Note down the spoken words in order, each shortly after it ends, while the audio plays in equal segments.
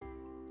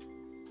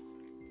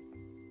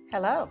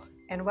Hello,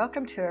 and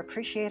welcome to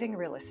Appreciating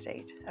Real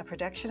Estate, a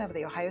production of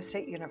the Ohio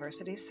State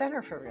University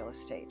Center for Real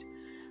Estate.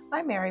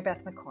 I'm Mary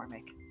Beth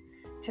McCormick.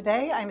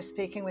 Today I'm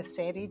speaking with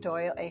Sandy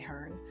Doyle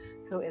Ahern,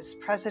 who is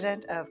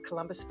president of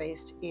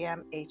Columbus-based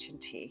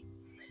EMH&T.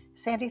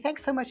 Sandy,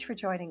 thanks so much for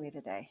joining me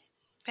today.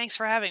 Thanks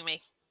for having me.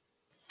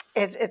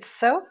 It's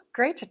so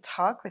great to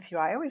talk with you.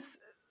 I always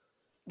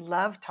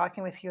love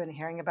talking with you and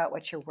hearing about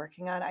what you're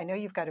working on. I know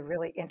you've got a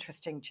really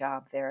interesting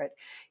job there at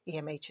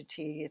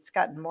EMH&T. It's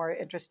gotten more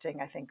interesting,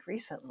 I think,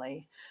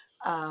 recently.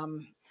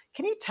 Um,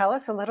 can you tell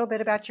us a little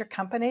bit about your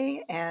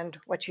company and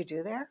what you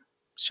do there?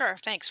 Sure,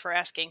 thanks for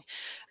asking.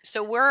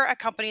 So we're a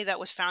company that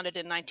was founded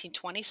in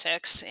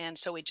 1926, and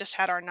so we just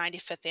had our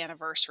 95th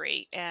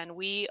anniversary. And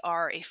we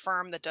are a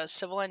firm that does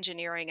civil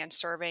engineering and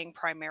surveying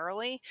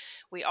primarily.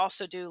 We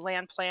also do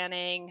land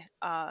planning,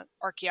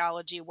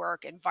 archaeology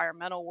work,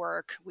 environmental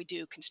work. We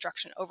do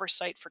construction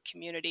oversight for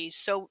communities.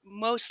 So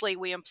mostly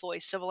we employ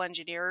civil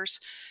engineers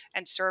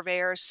and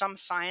surveyors, some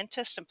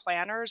scientists and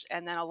planners,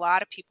 and then a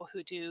lot of people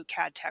who do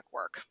CAD tech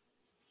work.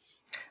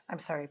 I'm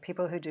sorry,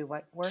 people who do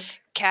what work?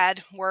 CAD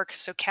work,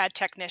 so CAD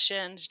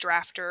technicians,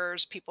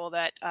 drafters, people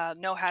that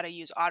know how to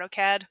use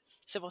AutoCAD,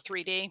 Civil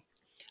 3D,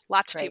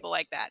 lots of Great. people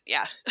like that.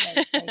 Yeah.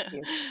 Thank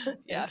you.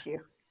 Yeah. Thank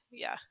you.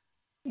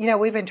 Yeah.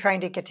 We've been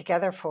trying to get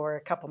together for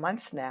a couple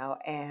months now,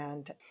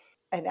 and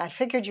I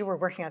figured you were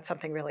working on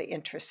something really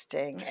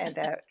interesting and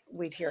that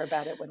we'd hear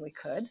about it when we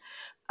could.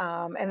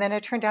 And then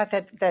it turned out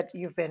that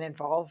you've been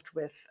involved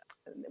with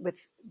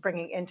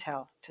bringing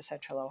Intel to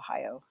Central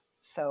Ohio.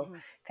 So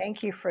Mhm.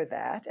 thank you for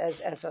that.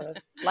 As a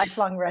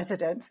lifelong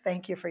resident,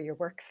 thank you for your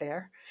work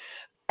there.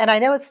 And I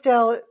know it's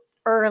still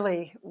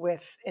early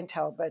with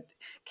Intel, but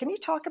can you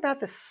talk about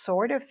the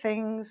sort of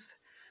things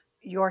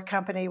your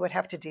company would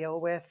have to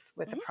deal with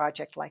a Mhm.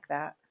 project like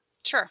that?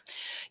 Sure.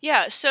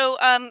 Yeah. So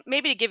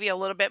maybe to give you a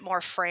little bit more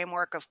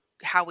framework of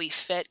how we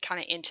fit kind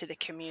of into the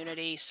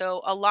community.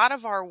 So a lot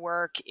of our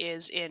work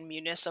is in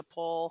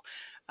municipal,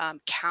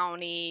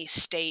 county,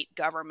 state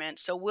government.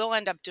 So we'll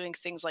end up doing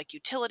things like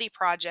utility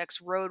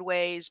projects,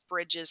 roadways,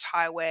 bridges,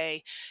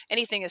 highway,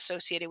 anything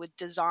associated with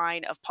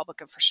design of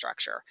public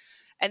infrastructure.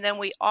 And then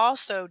we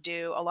also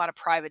do a lot of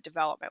private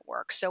development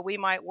work. So we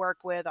might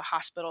work with a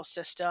hospital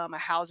system, a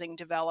housing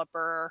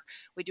developer.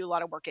 We do a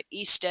lot of work at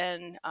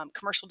Easton,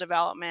 commercial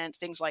development,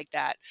 things like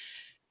that.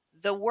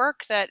 The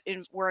work that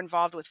we're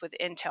involved with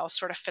Intel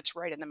sort of fits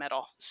right in the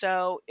middle.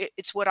 So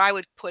it's what I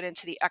would put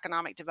into the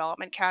economic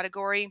development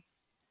category.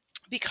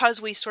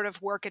 Because we sort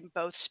of work in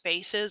both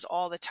spaces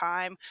all the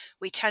time,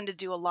 we tend to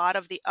do a lot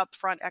of the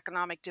upfront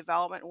economic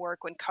development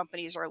work when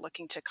companies are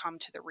looking to come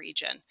to the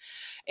region.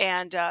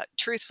 And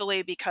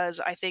truthfully, because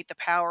I think the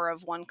power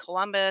of One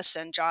Columbus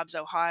and Jobs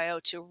Ohio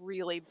to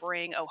really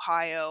bring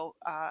Ohio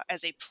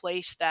as a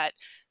place that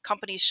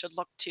companies should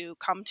look to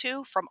come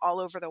to from all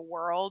over the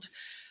world.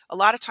 A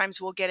lot of times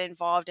we'll get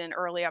involved in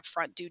early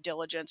upfront due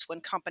diligence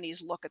when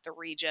companies look at the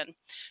region.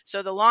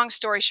 So, the long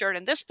story short,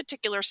 in this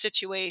particular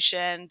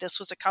situation, this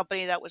was a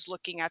company that was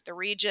looking at the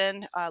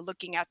region,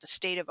 looking at the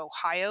state of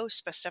Ohio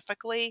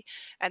specifically,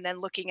 and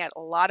then looking at a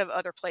lot of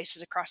other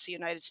places across the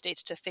United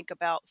States to think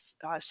about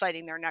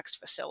siting their next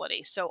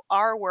facility. So,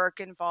 our work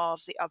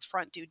involves the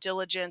upfront due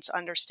diligence,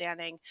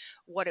 understanding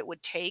what it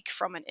would take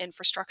from an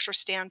infrastructure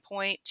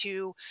standpoint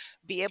to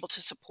be able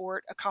to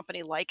support a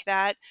company like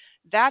that.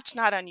 That's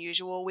not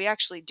unusual. We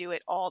actually do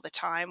it all the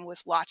time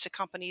with lots of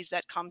companies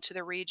that come to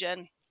the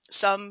region.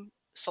 Some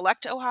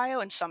select Ohio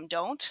and some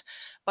don't,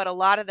 but a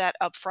lot of that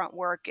upfront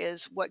work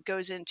is what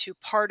goes into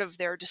part of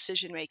their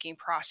decision making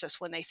process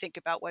when they think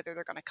about whether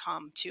they're going to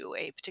come to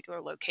a particular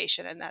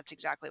location. And that's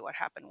exactly what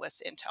happened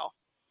with Intel.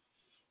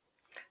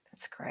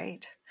 That's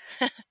great.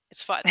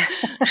 It's fun.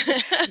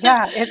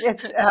 Yeah,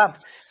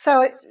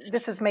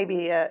 this is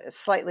maybe a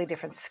slightly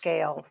different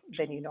scale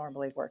than you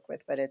normally work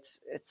with, but it's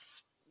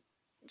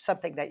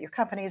something that your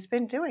company has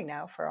been doing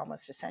now for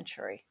almost a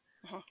century.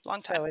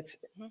 Long time. So it's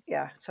Mhm,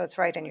 yeah, so it's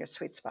right in your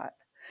sweet spot.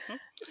 mhm.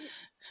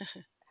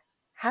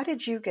 How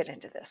did you get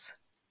into this?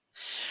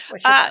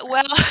 What's your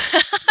Well, background?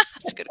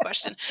 that's a good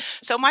question.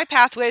 So my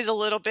pathway is a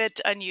little bit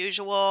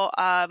unusual.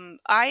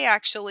 I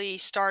actually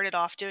started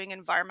off doing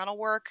environmental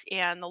work,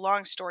 and the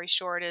long story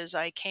short is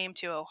I came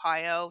to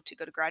Ohio to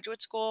go to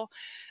graduate school.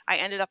 I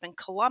ended up in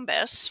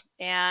Columbus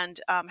and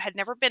had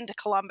never been to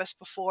Columbus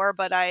before,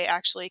 but I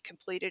actually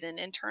completed an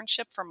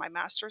internship for my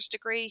master's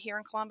degree here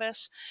in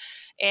Columbus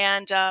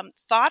and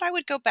thought I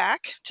would go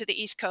back to the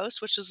East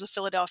Coast, which was the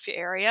Philadelphia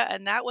area.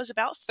 And that was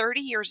about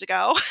 30 years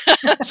ago.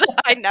 So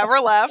I never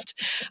left.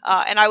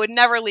 And I would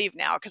never leave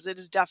now because it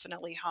is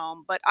definitely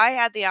home. But I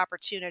had the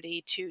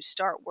opportunity to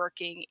start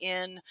working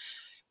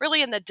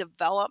really in the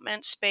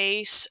development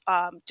space,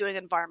 doing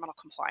environmental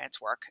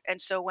compliance work. And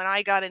so when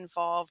I got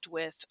involved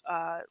with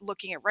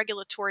looking at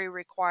regulatory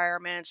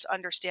requirements,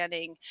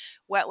 understanding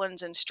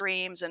wetlands and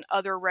streams and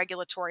other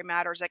regulatory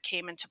matters that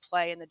came into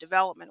play in the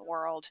development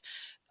world,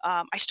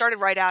 I started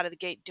right out of the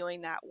gate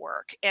doing that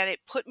work, and it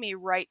put me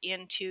right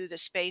into the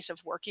space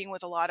of working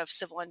with a lot of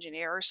civil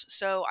engineers.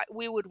 So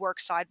we would work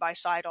side by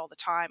side all the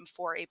time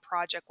for a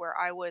project where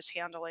I was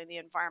handling the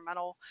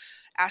environmental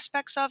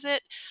aspects of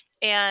it.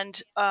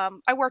 And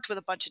I worked with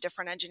a bunch of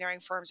different engineering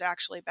firms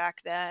actually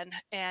back then,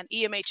 and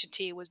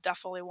EMH&T was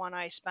definitely one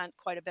I spent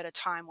quite a bit of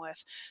time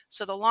with.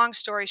 So the long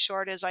story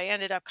short is I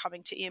ended up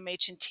coming to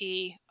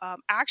EMH&T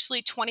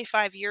actually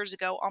 25 years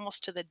ago,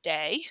 almost to the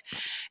day,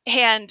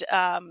 and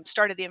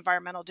started the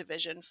environmental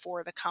division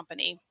for the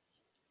company.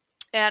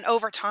 And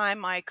over time,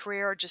 my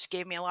career just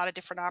gave me a lot of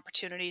different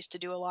opportunities to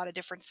do a lot of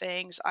different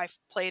things. I've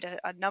played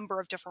a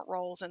number of different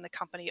roles in the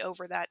company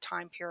over that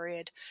time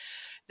period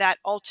that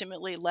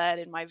ultimately led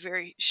in my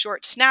very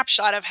short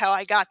snapshot of how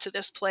I got to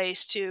this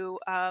place to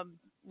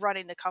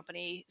running the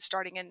company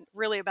starting in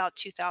really about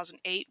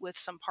 2008 with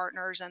some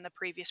partners and the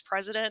previous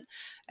president,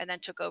 and then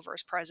took over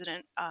as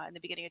president in the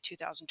beginning of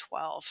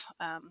 2012.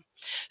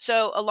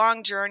 So a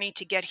long journey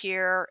to get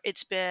here.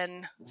 It's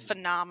been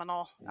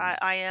phenomenal.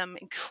 I am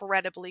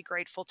incredibly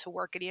grateful to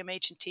work at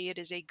EMH&T. It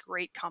is a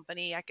great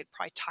company. I could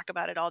probably talk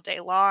about it all day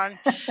long,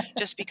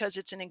 just because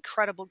it's an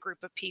incredible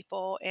group of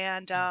people,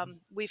 and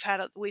we've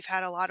had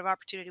a lot of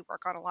opportunity to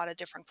work on a lot of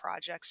different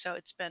projects. So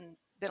it's been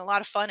a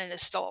lot of fun, and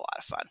it's still a lot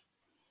of fun.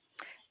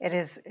 It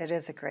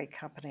is a great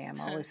company. I'm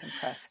always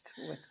impressed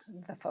with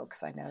the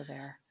folks I know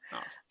there.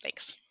 Oh,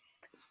 thanks.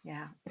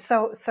 Yeah.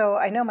 So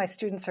I know my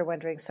students are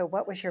wondering, so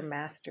what was your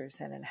master's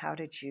in, and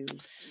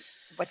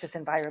what does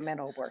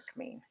environmental work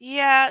mean?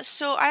 Yeah,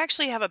 so I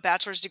actually have a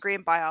bachelor's degree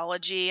in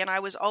biology, and I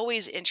was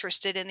always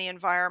interested in the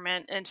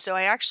environment. And so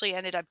I actually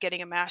ended up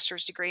getting a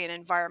master's degree in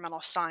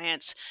environmental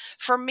science.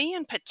 For me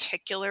in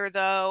particular,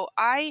 though,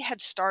 I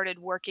had started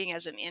working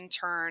as an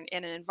intern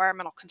in an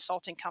environmental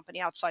consulting company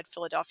outside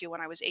Philadelphia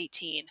when I was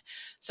 18.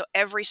 So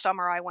every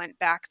summer I went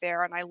back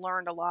there and I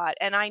learned a lot.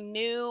 And I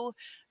knew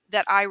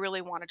that I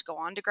really wanted to go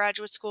on to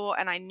graduate school,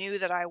 and I knew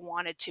that I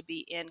wanted to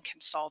be in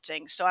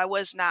consulting. So I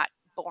was not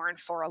born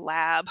for a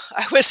lab.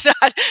 I'm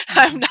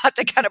Mhm. not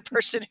the kind of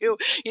person who,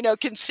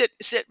 can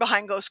sit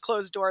behind those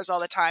closed doors all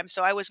the time.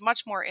 So I was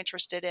much more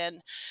interested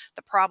in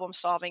the problem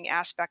solving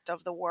aspect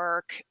of the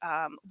work,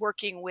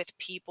 working with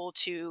people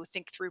to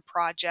think through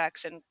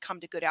projects and come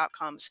to good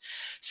outcomes.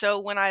 So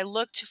when I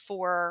looked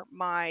for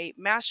my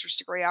master's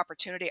degree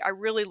opportunity, I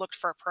really looked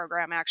for a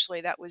program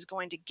actually that was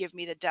going to give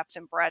me the depth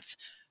and breadth,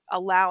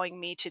 allowing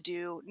me to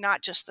do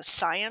not just the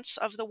science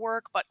of the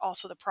work, but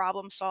also the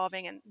problem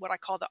solving and what I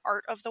call the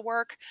art of the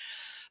work.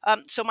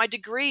 So my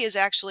degree is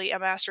actually a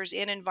master's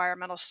in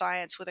environmental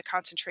science with a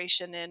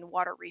concentration in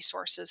water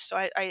resources. So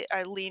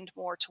I leaned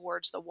more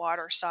towards the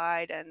water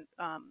side and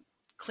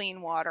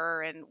clean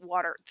water and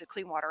the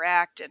Clean Water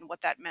Act and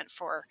what that meant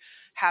for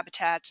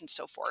habitats and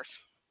so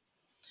forth.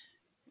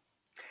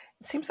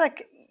 It seems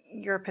like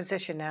your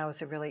position now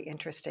is a really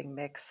interesting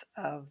mix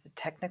of the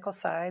technical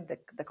side,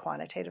 the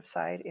quantitative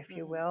side, if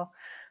you Mhm. will.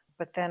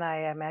 But then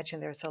I imagine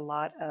there's a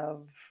lot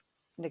of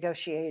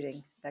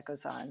negotiating that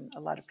goes on, a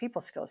lot of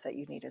people skills that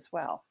you need as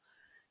well.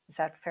 Is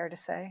that fair to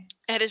say?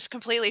 It is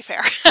completely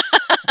fair.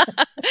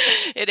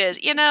 It is.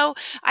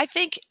 I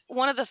think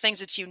one of the things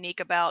that's unique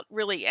about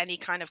really any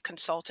kind of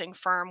consulting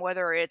firm,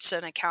 whether it's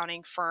an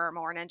accounting firm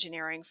or an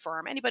engineering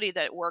firm, anybody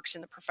that works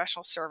in the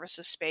professional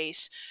services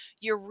space,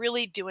 you're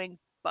really doing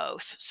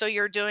both. So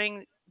you're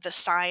doing the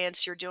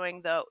science, you're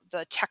doing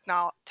the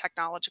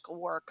technological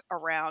work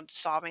around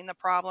solving the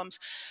problems,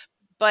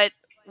 but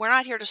we're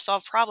not here to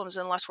solve problems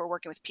unless we're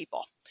working with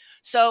people.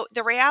 So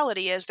the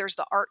reality is there's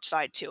the art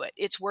side to it.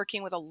 It's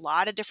working with a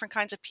lot of different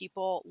kinds of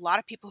people, a lot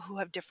of people who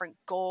have different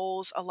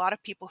goals, a lot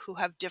of people who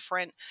have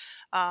different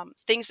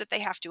things that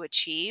they have to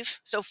achieve.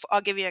 So I'll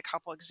give you a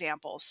couple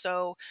examples.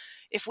 So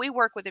if we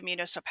work with a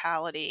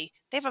municipality,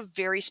 they have a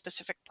very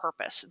specific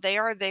purpose. They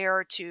are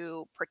there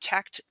to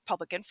protect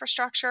public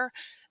infrastructure.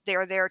 They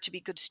are there to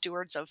be good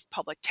stewards of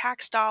public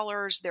tax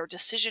dollars. Their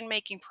decision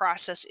making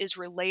process is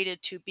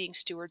related to being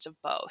stewards of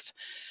both.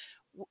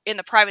 In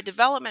the private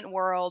development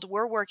world,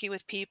 we're working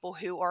with people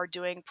who are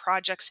doing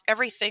projects,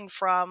 everything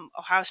from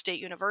Ohio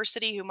State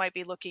University, who might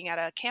be looking at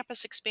a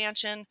campus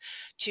expansion,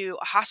 to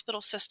a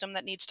hospital system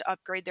that needs to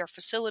upgrade their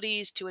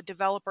facilities, to a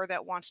developer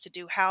that wants to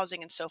do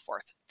housing and so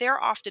forth.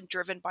 They're often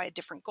driven by a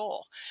different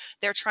goal.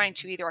 They're trying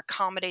to either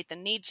accommodate the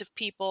needs of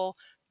people.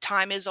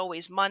 Time is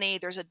always money.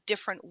 There's a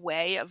different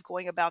way of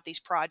going about these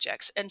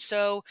projects. And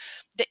so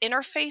the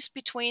interface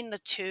between the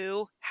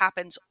two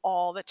happens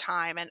all the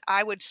time. And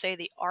I would say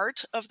the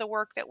art of the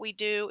work that we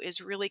do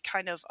is really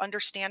kind of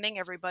understanding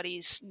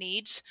everybody's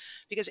needs,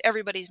 because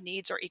everybody's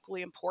needs are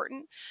equally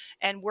important,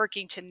 and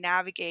working to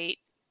navigate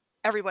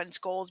everyone's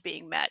goals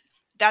being met.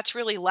 That's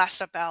really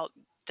less about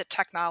the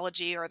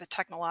technology or the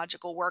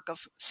technological work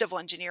of civil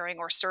engineering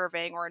or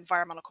surveying or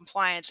environmental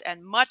compliance, and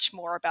much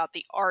more about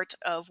the art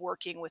of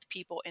working with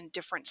people in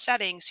different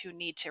settings who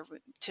need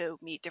to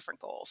meet different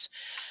goals.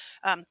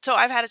 So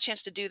I've had a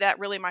chance to do that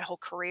really my whole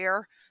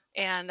career,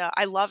 and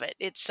I love it.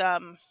 It's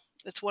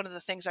one of the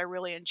things I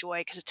really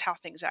enjoy because it's how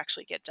things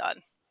actually get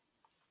done.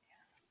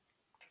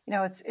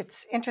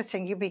 It's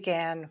interesting. You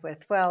began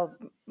with, well,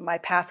 my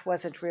path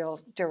wasn't real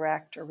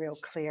direct or real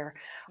clear.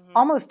 Hmm.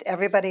 Almost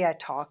everybody I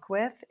talk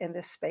with in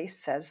this space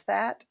says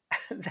that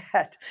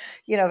that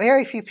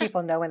very few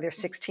people know when they're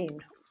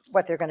 16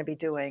 what they're going to be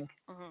doing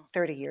Hmm.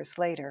 30 years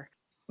later.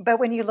 But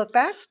when you look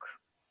back,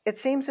 it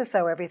seems as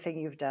though everything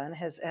you've done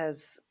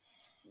has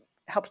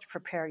helped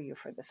prepare you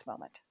for this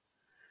moment,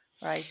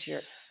 right?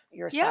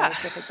 Your Yeah.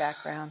 scientific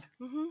background.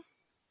 Hmm.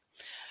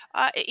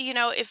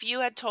 If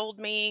you had told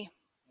me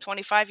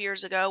 25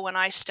 years ago when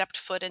I stepped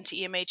foot into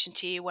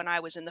EMH&T, when I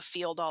was in the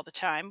field all the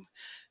time,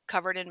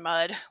 covered in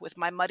mud with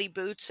my muddy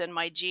boots and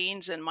my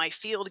jeans and my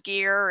field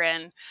gear,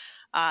 and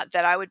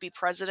that I would be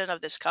president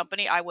of this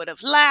company, I would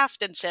have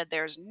laughed and said,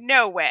 "There's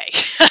no way."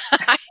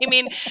 I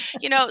mean,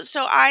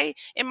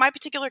 in my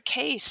particular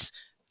case,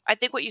 I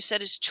think what you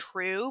said is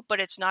true, but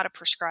it's not a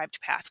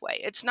prescribed pathway.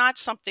 It's not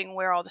something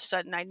where all of a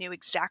sudden I knew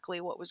exactly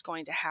what was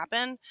going to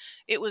happen.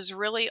 It was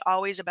really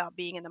always about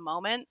being in the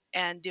moment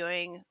and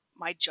doing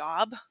my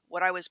job,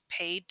 what I was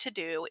paid to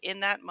do in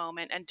that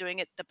moment, and doing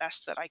it the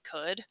best that I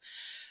could.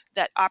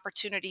 That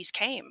opportunities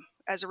came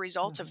as a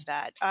result Mhm. of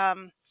that.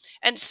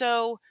 And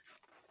so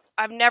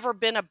I've never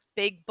been a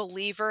big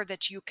believer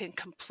that you can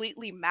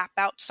completely map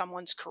out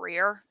someone's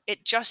career.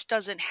 It just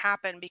doesn't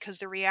happen because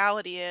the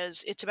reality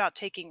is it's about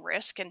taking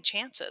risk and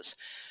chances.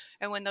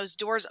 And when those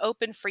doors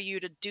open for you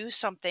to do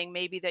something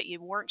maybe that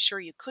you weren't sure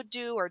you could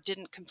do or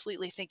didn't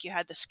completely think you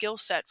had the skill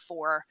set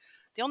for,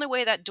 the only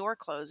way that door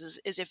closes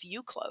is if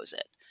you close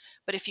it.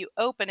 But if you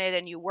open it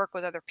and you work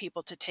with other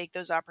people to take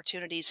those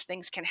opportunities,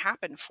 things can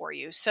happen for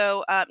you.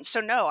 So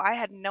no, I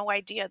had no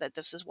idea that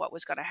this is what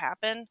was going to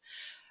happen.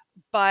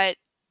 But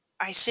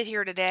I sit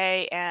here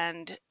today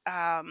and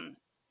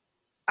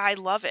I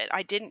love it.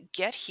 I didn't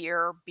get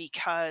here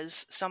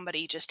because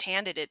somebody just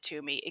handed it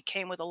to me. It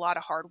came with a lot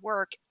of hard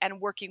work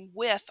and working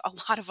with a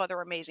lot of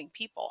other amazing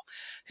people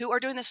who are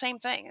doing the same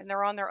thing and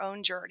they're on their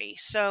own journey.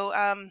 So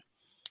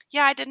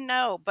yeah, I didn't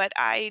know, but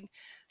I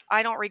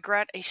don't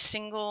regret a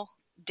single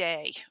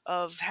day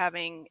of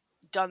having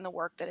done the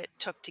work that it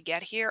took to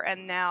get here,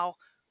 and now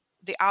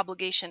the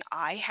obligation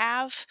I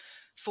have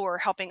for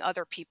helping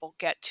other people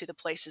get to the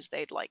places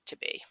they'd like to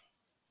be.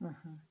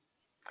 Mhm.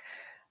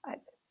 I,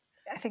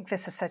 I think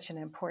this is such an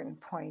important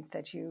point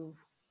that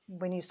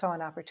when you saw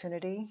an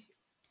opportunity,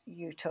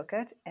 you took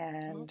it Mhm.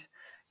 and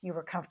you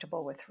were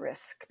comfortable with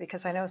risk.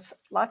 Because I know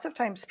lots of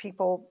times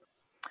people,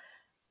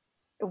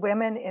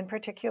 women in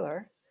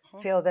particular,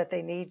 Mhm. feel that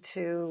they need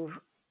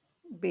to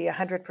be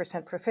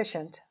 100%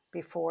 proficient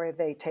before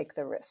they take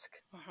the risk.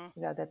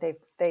 Mhm. That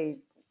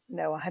they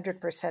know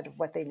 100% of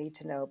what they need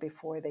to know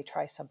before they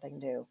try something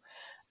new.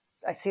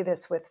 I see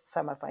this with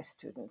some of my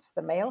students.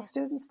 The male Mhm.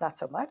 students, not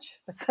so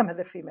much, but some of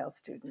the female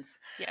students.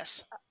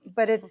 Yes.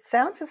 But it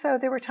sounds as though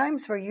there were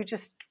times where you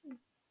just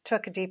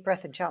took a deep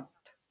breath and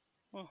jumped.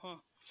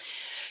 Mhm.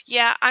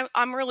 Yeah,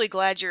 I'm really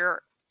glad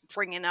you're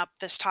bringing up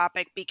this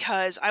topic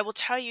because I will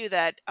tell you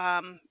that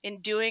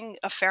in doing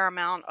a fair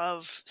amount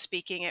of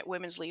speaking at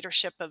women's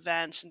leadership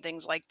events and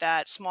things like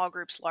that, small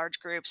groups,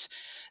 large groups,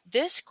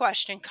 this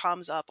question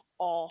comes up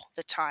all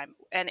the time,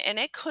 and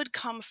it could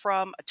come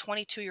from a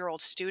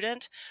 22-year-old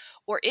student,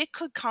 or it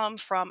could come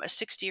from a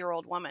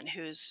 60-year-old woman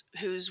who's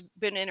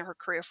been in her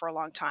career for a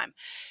long time.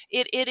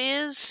 It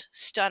is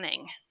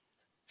stunning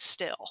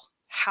still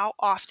how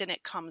often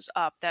it comes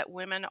up that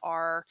women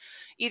are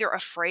either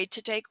afraid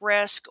to take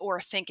risk or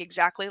think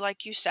exactly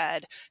like you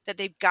said that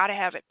they've got to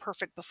have it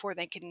perfect before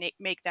they can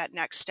make that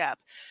next step.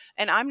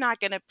 And I'm not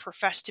going to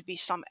profess to be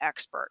some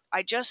expert.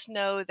 I just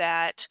know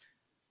that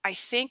I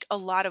think a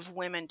lot of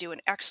women do an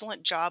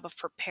excellent job of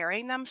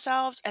preparing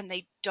themselves and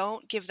they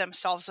don't give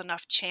themselves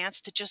enough chance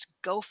to just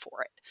go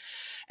for it.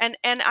 And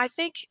I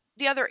think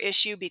the other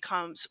issue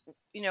becomes,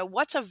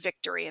 what's a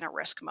victory in a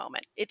risk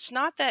moment? It's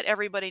not that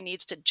everybody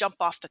needs to jump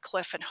off the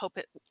cliff and hope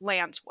it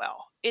lands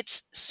well.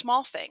 It's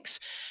small things.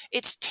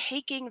 It's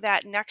taking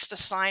that next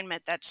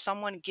assignment that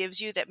someone gives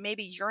you that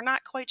maybe you're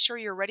not quite sure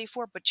you're ready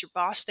for, but your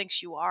boss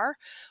thinks you are,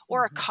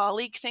 or a Mhm.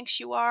 colleague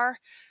thinks you are.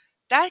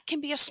 That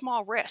can be a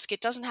small risk.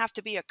 It doesn't have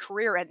to be a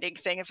career ending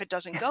thing if it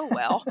doesn't go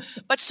well,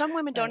 but some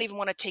women don't Right. even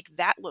want to take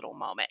that little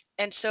moment.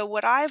 And so,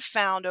 what I've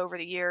found over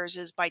the years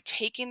is by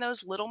taking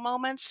those little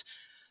moments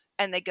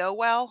and they go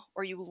well,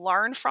 or you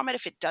learn from it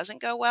if it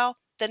doesn't go well,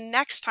 the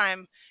next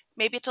time,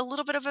 maybe it's a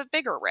little bit of a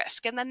bigger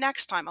risk, and the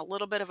next time, a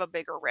little bit of a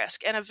bigger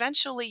risk. And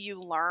eventually, you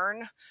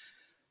learn,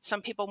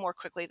 some people more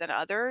quickly than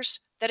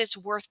others, that it's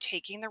worth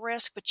taking the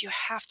risk, but you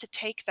have to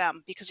take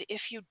them because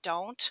if you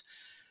don't,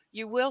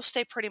 you will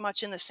stay pretty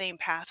much in the same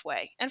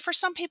pathway. And for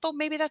some people,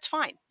 maybe that's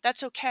fine.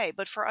 That's okay.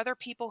 But for other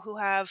people who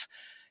have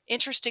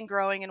interest in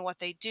growing in what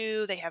they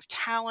do, they have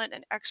talent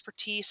and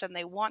expertise, and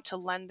they want to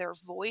lend their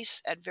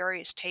voice at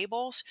various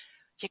tables,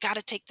 you got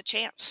to take the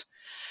chance.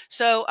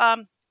 So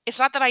it's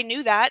not that I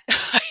knew that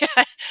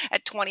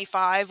at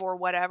 25 or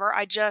whatever.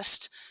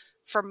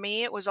 For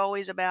me, it was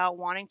always about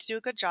wanting to do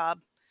a good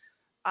job.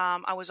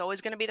 I was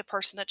always going to be the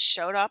person that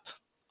showed up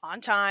on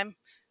time,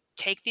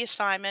 take the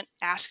assignment,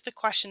 ask the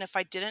question if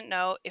I didn't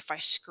know. If I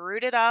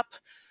screwed it up,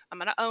 I'm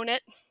going to own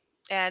it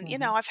And,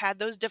 Mhm. I've had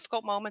those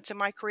difficult moments in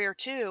my career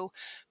too,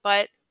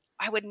 but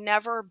I would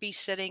never be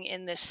sitting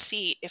in this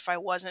seat if I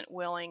wasn't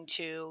willing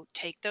to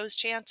take those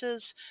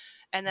chances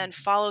and then Mhm.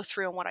 follow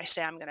through on what I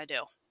say I'm going to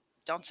do.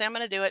 Don't say I'm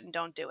going to do it and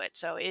don't do it.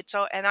 So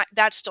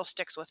that still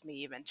sticks with me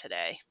even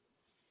today.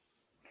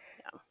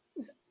 Yeah.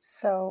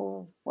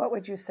 So, what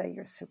would you say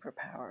your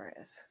superpower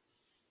is?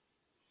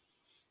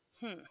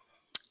 Hmm.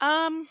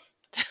 Um,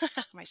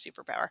 my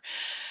superpower.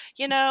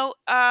 You know,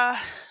 uh,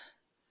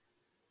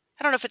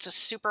 I don't know if it's a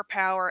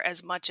superpower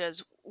as much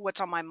as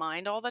what's on my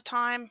mind all the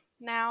time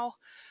now.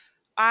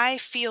 I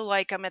feel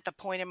like I'm at the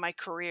point in my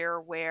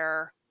career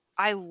where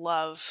I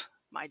love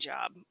my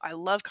job. I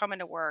love coming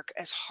to work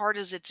as hard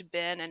as it's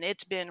been, and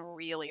it's been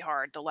really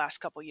hard the last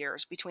couple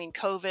years between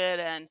COVID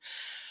and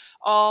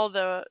all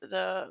the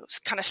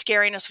kind of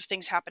scariness of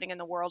things happening in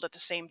the world at the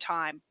same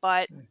time.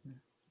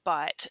 Mhm.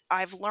 But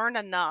I've learned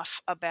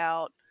enough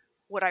about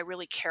what I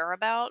really care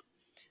about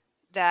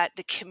that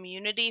the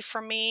community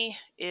for me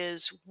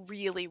is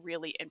really,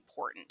 really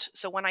important.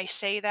 So when I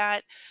say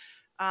that,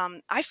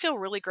 I feel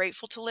really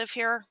grateful to live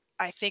here.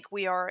 I think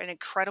we are an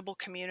incredible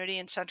community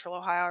in Central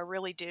Ohio. I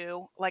really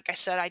do. Like I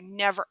said, I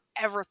never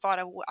ever thought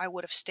I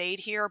would have stayed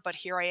here, but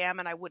here I am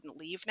and I wouldn't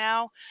leave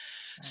now.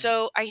 Right.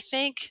 So I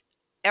think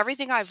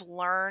everything I've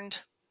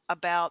learned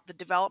about the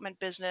development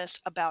business,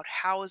 about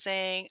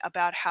housing,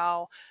 about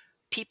how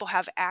people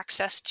have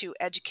access to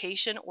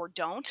education or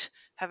don't,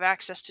 have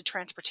access to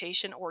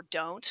transportation or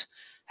don't,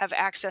 have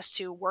access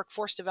to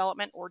workforce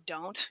development or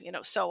don't,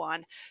 so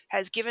on,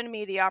 has given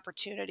me the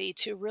opportunity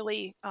to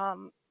really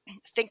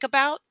think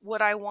about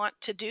what I want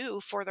to do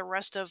for the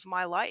rest of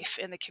my life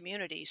in the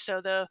community.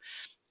 So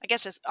I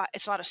guess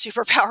it's not a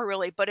superpower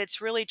really, but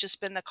it's really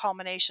just been the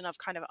culmination of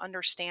kind of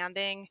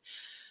understanding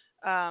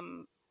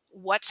um,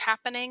 what's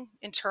happening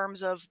in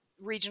terms of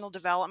regional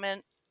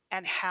development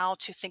and how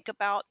to think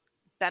about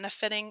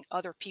benefiting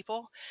other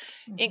people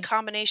in Mhm.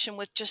 combination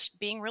with just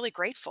being really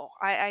grateful.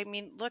 I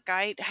mean, look,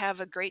 I have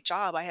a great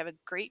job. I have a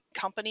great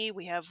company.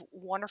 We have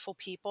wonderful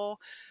people.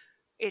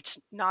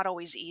 It's not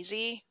always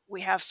easy.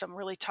 We have some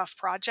really tough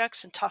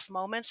projects and tough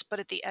moments,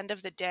 but at the end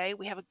of the day,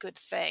 we have a good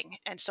thing.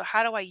 And so,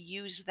 how do I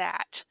use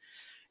that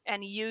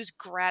and use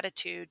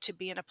gratitude to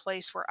be in a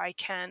place where I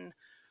can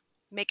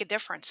make a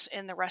difference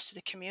in the rest of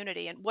the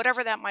community and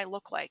whatever that might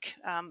look like?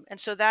 And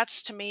so,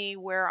 that's to me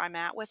where I'm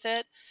at with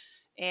it.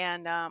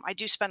 And I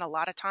do spend a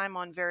lot of time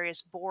on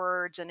various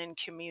boards and in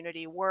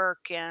community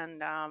work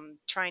and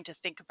trying to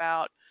think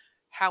about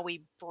how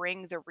we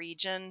bring the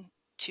region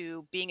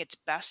to being its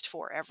best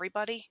for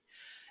everybody.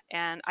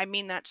 And I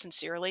mean that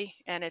sincerely,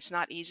 and it's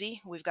not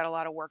easy. We've got a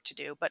lot of work to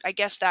do, but I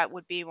guess that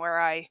would be where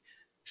I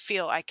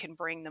feel I can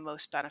bring the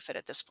most benefit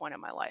at this point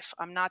in my life.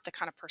 I'm not the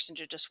kind of person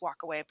to just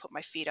walk away and put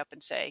my feet up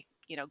and say,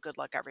 good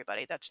luck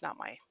everybody. That's not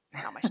my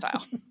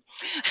style.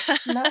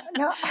 No,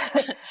 no.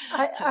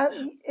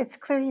 It's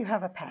clear you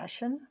have a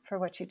passion for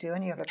what you do,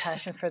 and you have a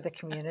passion for the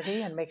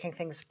community and making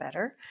things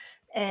better.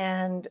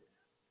 And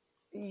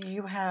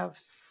you have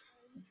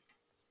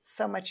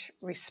so much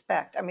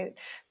respect. I mean,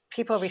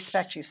 people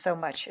respect you so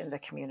much in the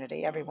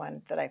community.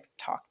 Everyone that I've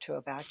talked to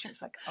about you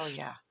is like, oh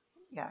yeah,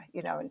 yeah,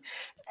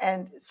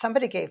 and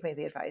somebody gave me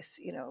the advice.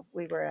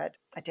 We were at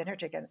a dinner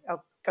together.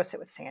 Oh, go sit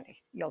with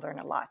Sandy. You'll learn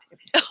a lot if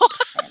you sit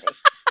with Sandy.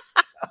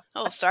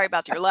 Oh, sorry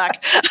about your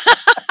luck.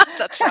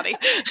 That's funny.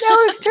 No,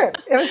 it was true.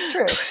 It was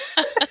true.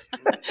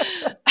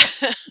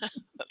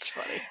 That's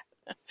funny.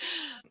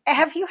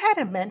 Have you had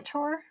a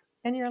mentor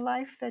in your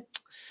life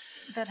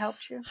that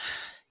helped you?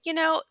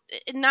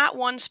 Not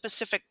one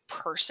specific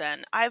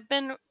person. I've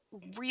been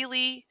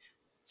really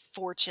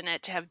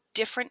fortunate to have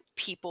different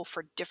people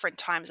for different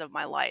times of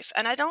my life.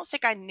 And I don't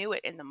think I knew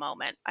it in the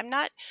moment. I'm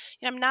not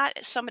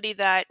somebody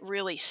that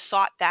really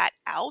sought that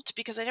out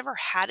because I never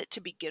had it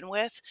to begin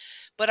with.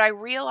 But I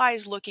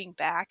realized looking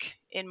back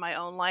in my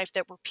own life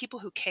that were people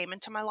who came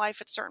into my life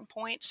at certain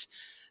points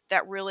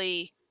that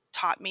really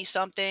taught me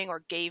something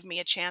or gave me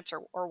a chance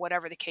or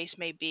whatever the case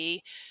may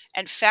be.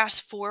 And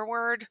fast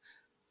forward,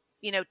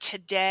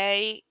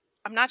 today,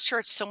 I'm not sure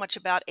it's so much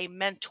about a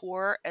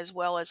mentor as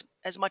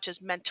much as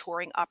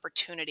mentoring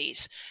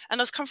opportunities. And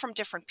those come from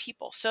different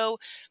people. So,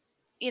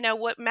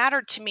 what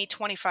mattered to me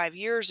 25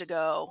 years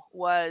ago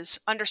was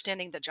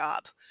understanding the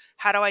job.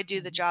 How do I do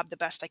the Mhm. job the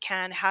best I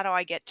can? How do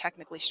I get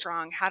technically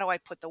strong? How do I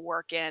put the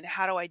work in?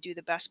 How do I do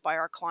the best by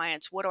our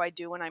clients? What do I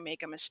do when I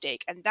make a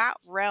mistake? And that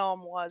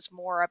realm was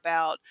more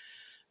about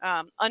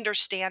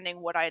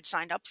understanding what I had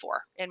signed up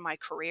for in my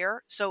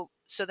career. So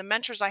the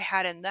mentors I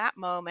had in that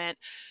moment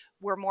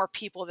were more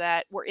people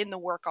that were in the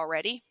work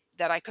already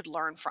that I could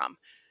learn from.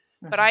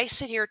 But Mhm. I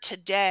sit here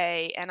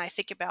today and I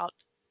think about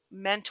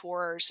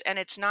mentors, and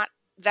it's not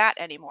that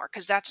anymore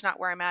because that's not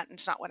where I'm at and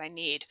it's not what I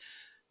need.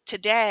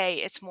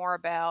 Today, it's more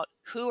about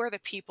who are the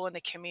people in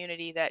the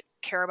community that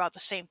care about the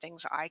same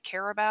things I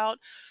care about?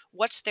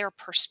 What's their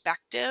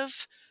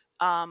perspective?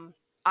 Um,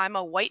 I'm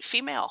a white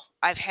female.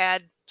 I've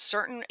had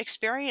certain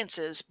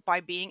experiences by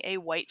being a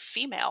white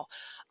female.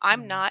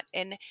 I'm Mhm. not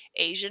an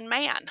Asian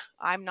man.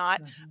 I'm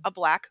not Mhm. a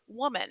black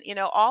woman.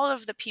 All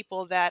of the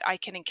people that I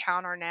can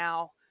encounter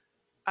now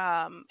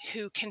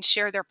who can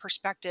share their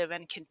perspective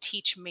and can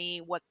teach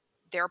me what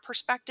their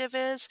perspective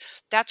is.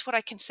 That's what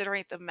I consider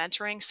the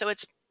mentoring. So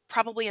it's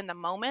probably in the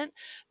moment,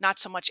 not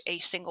so much a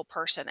single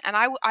person. And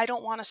I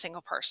don't want a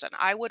single person.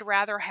 I would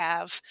rather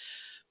have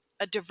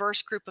a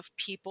diverse group of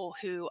people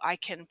who I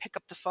can pick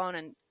up the phone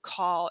and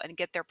call and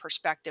get their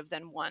perspective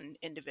than one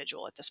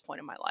individual at this point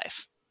in my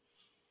life.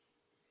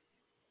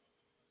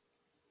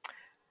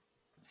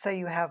 So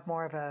you have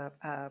more of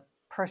a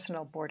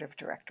personal board of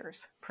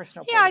directors,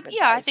 personal board Yeah, of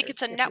yeah, I think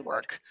it's advisors, a if you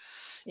would. network.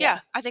 Yeah, Yeah,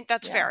 I think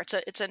that's yeah, fair.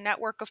 It's a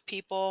network of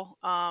people,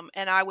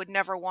 and I would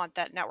never want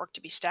that network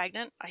to be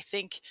stagnant. I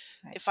think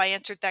right, if I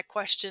answered that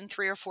question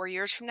 3 or 4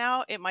 years from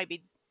now, it might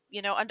be,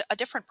 a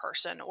different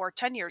person, or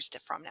 10 years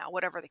from now,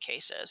 whatever the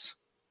case is.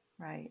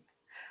 right.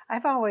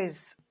 I've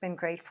always been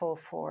grateful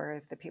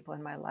for the people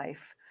in my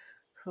life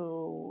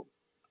who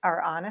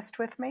are honest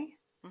with me.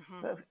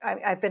 Hmm.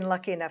 I've been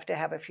lucky enough to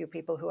have a few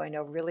people who I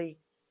know really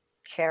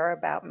care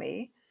about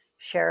me,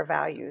 share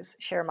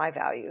my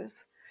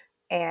values,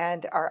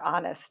 and are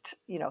honest,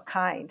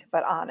 kind,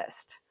 but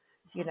honest,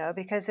 Hmm.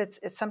 because it's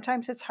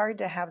sometimes it's hard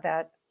to have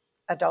that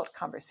adult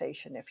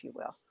conversation, if you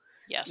will,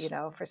 Yes.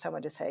 for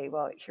someone to say,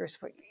 well, here's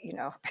what,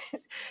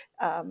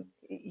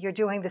 you're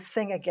doing this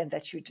thing again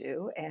that you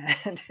do,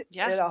 and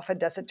Yeah, it often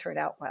doesn't turn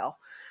out well.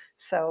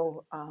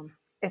 So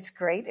it's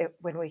great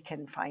when we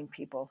can find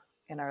people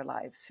in our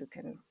lives who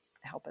can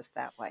help us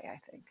that way, I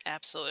think.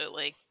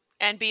 absolutely.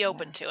 And be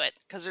open Yeah. to it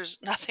because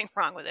there's nothing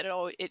wrong with it.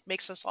 It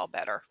makes us all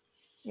better.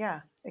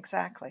 Yeah,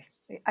 exactly.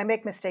 I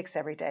make mistakes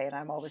every day, and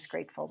I'm always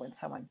grateful when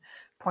someone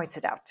points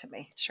it out to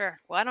me. Sure.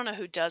 Well, I don't know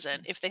who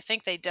doesn't. If they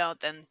think they don't,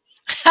 then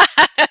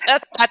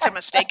that's a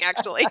mistake,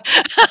 actually.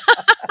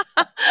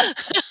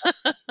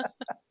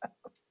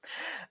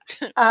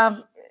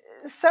 Um,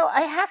 so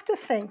I have to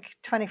think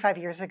 25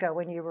 years ago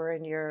when you were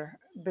in your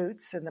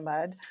boots in the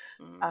mud,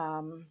 Mm,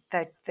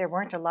 that there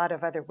weren't a lot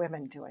of other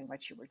women doing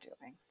what you were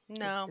doing.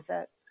 Is, no. is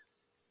that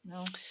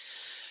no?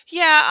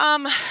 Yeah,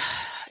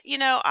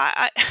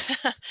 I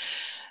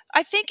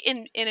I think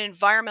in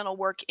environmental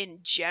work in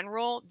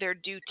general, there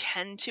do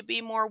tend to be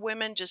more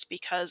women just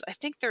because I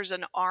think there's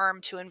an arm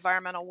to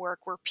environmental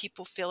work where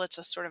people feel it's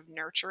a sort of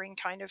nurturing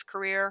kind of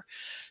career.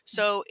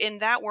 So in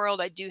that world,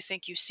 I do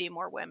think you see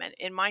more women.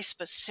 In my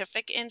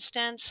specific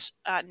instance,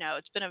 no,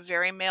 it's been a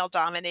very male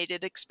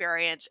dominated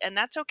experience, and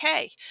that's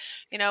okay.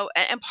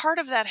 And part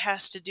of that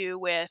has to do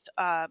with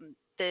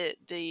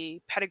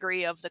the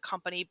pedigree of the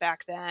company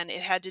back then.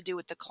 It had to do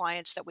with the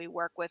clients that we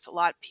work with, a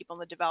lot of people in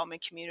the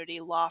development community,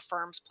 law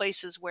firms,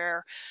 places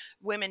where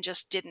women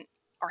just didn't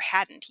or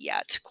hadn't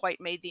yet quite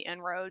made the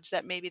inroads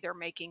that maybe they're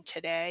making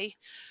today.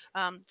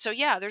 So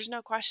yeah, there's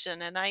no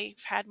question, and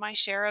I've had my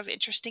share of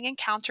interesting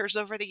encounters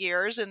over the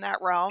years in that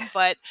realm.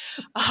 But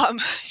um,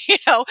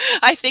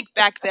 I think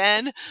back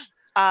then.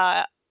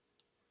 Uh,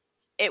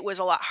 it was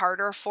a lot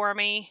harder for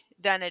me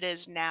than it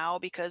is now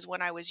because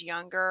when I was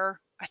younger,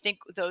 I think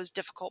those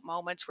difficult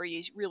moments where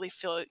you really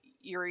feel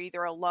you're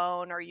either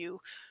alone or you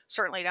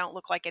certainly don't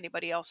look like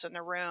anybody else in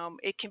the room,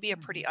 it can be a Mhm.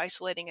 pretty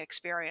isolating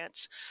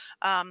experience.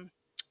 Um,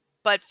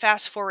 but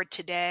fast forward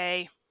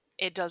today,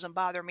 it doesn't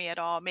bother me at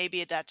all.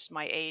 Maybe that's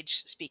my age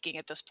speaking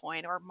at this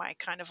point, or my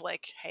kind of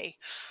like, hey,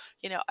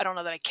 I don't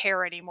know that I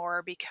care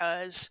anymore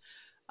because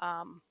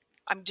um,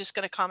 I'm just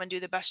going to come and do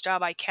the best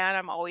job I can.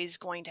 I'm always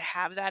going to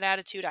have that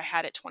attitude. I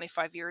had it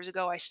 25 years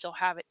ago. I still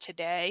have it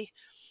today.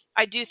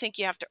 I do think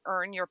you have to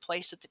earn your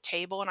place at the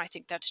table, and I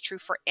think that's true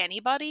for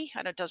anybody.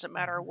 And it doesn't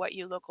matter Mhm. what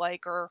you look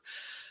like or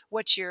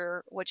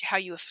how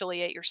you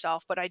affiliate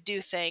yourself. But I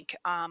do think,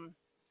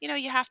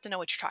 you have to know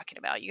what you're talking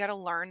about. You got to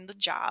learn the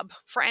job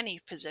for any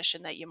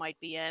position that you might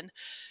be in.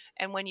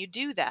 And when you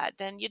do that,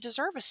 then you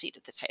deserve a seat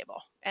at the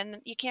table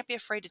and you can't be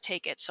afraid to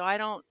take it. So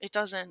it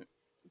doesn't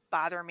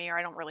bother me or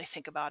I don't really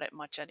think about it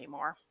much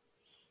anymore.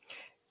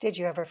 Did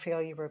you ever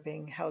feel you were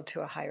being held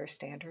to a higher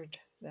standard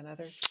than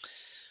others?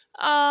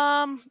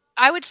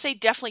 I would say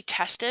definitely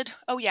tested.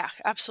 Oh yeah,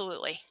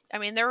 absolutely. I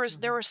mean, there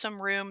Hmm. were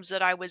some rooms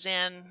that I was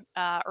in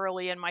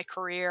early in my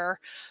career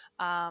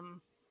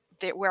um,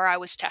 where I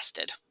was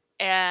tested,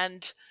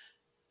 and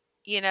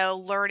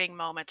learning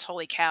moments.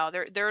 Holy cow!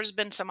 There's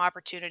been some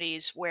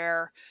opportunities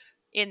where,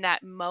 in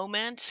that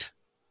moment,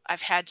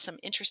 I've had some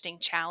interesting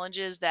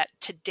challenges that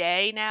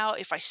today now,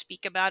 if I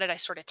speak about it, I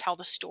sort of tell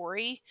the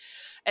story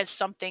as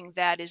something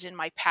that is in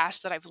my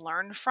past that I've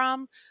learned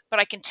from, but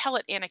I can tell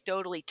it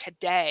anecdotally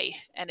today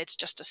and it's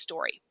just a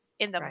story.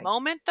 In the Right.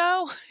 moment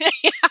though,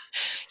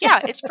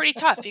 yeah, it's pretty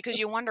tough because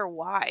you wonder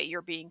why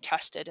you're being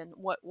tested and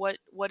what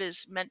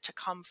is meant to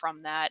come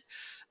from that.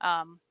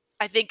 Um,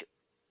 I think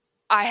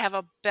I have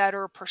a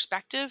better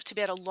perspective to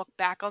be able to look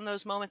back on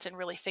those moments and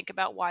really think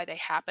about why they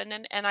happen.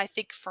 And I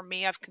think for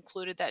me, I've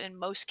concluded that in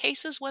most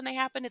cases when they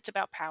happen, it's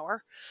about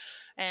power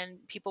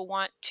and people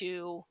want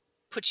to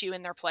put you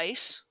in their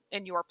place,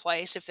 in your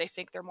place, if they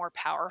think they're more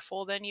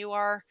powerful than you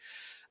are.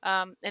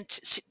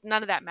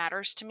 None of that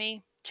matters to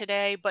me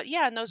today. But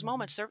yeah, in those Hmm.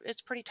 moments,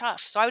 it's pretty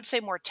tough. So I would say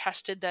more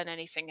tested than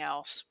anything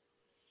else.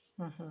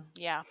 Hmm.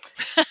 Yeah.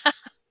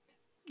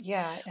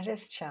 Yeah, it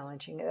is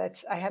challenging.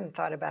 I hadn't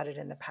thought about it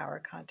in the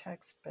power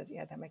context, but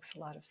yeah, that makes a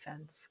lot of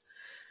sense.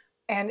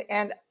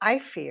 And I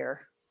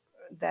fear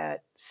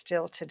that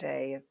still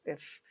today,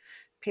 if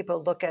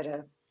people look at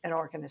an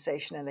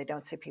organization and they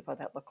don't see people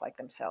that look like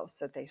themselves,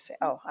 that they say,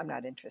 "Oh, I'm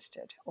not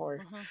interested," or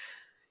Hmm.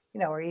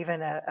 or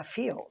even a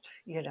field,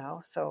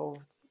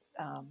 So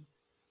um,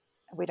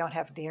 we don't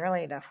have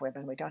nearly enough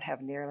women. We don't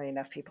have nearly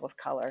enough people of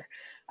color,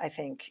 I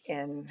think,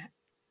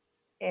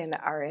 in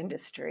our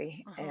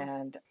industry, Hmm.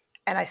 and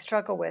I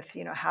struggle with,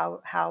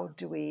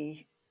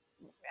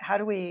 how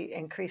do we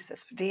increase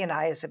this?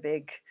 D&I is a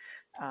big,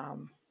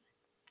 um,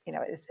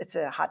 it's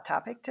a hot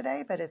topic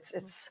today, but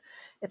it's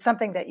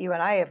something that you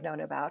and I have known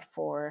about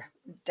for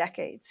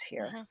decades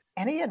here. Hmm.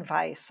 Any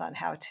advice on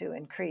how to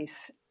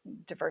increase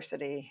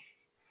diversity,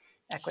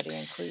 equity,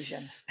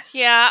 inclusion?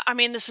 Yeah, I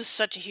mean, this is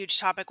such a huge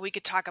topic. We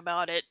could talk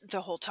about it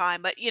the whole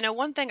time. But,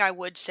 one thing I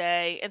would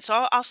say, and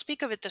so I'll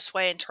speak of it this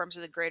way in terms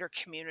of the greater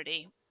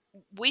community.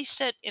 We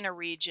sit in a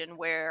region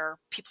where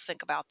people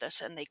think about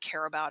this and they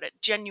care about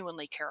it,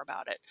 genuinely care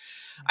about it.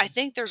 I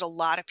think there's a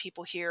lot of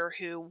people here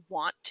who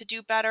want to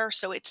do better.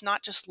 So it's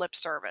not just lip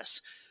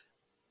service.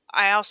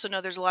 I also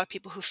know there's a lot of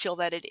people who feel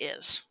that it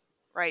is,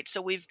 right?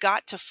 So we've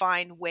got to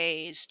find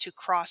ways to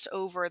cross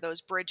over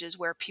those bridges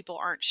where people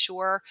aren't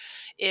sure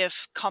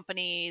if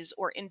companies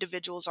or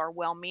individuals are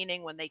well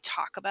meaning when they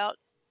talk about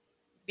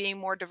being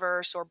more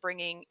diverse or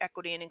bringing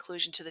equity and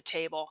inclusion to the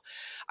table.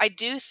 I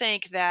do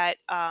think that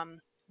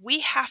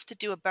we have to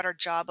do a better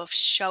job of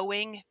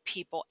showing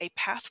people a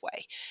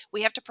pathway.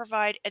 We have to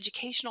provide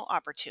educational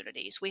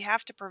opportunities. We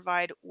have to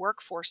provide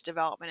workforce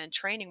development and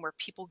training where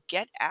people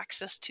get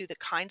access to the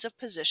kinds of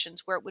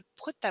positions where it would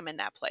put them in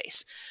that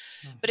place.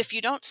 But Mhm. if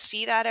you don't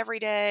see that every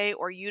day,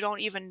 or you don't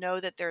even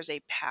know that there's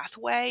a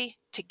pathway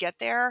to get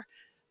there,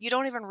 you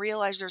don't even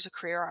realize there's a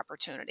career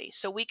opportunity.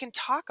 So we can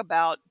talk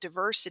about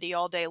diversity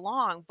all day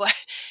long,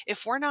 but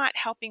if we're not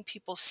helping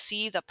people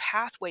see the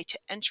pathway to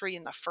entry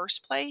in the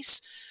first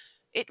place,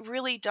 it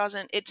really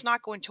doesn't, it's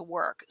not going to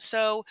work.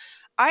 So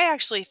I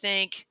actually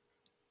think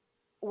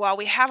while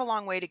we have a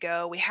long way to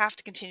go, we have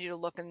to continue to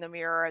look in the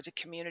mirror as a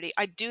community.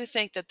 I do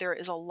think that there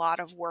is a lot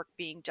of work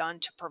being done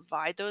to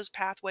provide those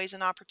pathways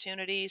and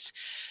opportunities.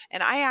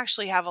 And I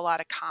actually have a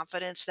lot of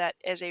confidence that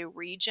as a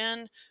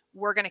region,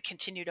 we're going to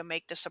continue to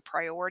make this a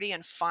priority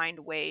and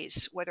find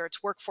ways, whether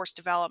it's workforce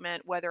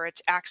development, whether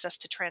it's access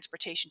to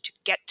transportation to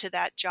get to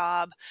that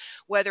job,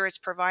 whether it's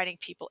providing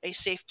people a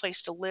safe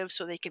place to live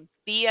so they can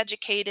be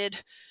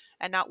educated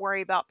and not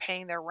worry about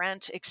paying their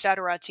rent, et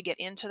cetera, to get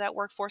into that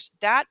workforce.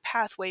 That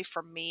pathway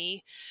for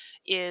me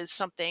is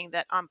something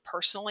that I'm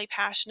personally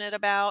passionate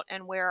about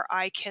and where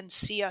I can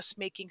see us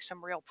making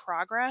some real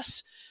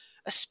progress,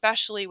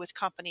 especially with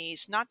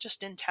companies, not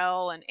just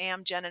Intel and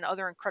Amgen and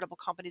other incredible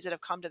companies that have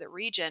come to the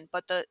region,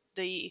 but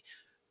the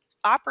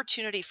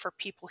opportunity for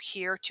people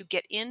here to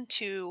get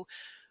into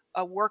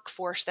a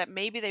workforce that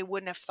maybe they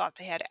wouldn't have thought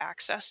they had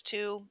access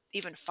to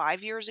even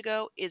 5 years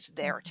ago is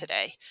there Mhm.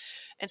 today.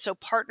 And so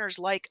partners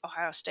like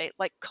Ohio State,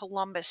 like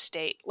Columbus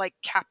State, like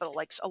Capital,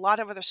 like a lot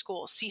of other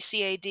schools,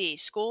 CCAD,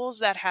 schools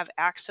that have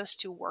access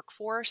to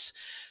workforce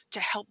to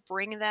help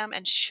bring them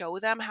and show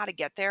them how to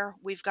get there,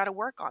 we've got to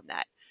work on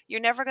that.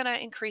 You're never going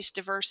to increase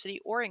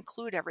diversity or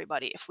include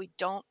everybody if we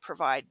don't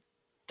provide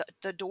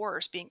the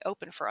doors being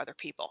open for other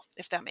people,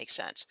 if that makes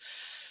sense.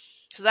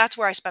 So that's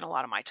where I spend a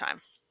lot of my time.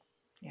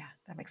 Yeah,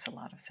 that makes a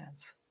lot of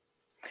sense.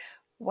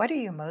 What are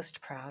you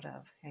most proud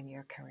of in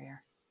your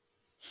career?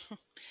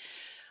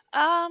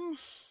 Um,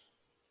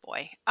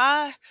 boy,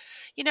 I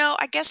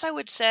guess I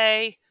would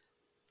say,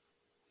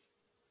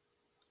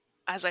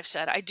 as I've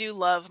said, I do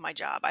love my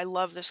job. I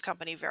love this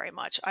company very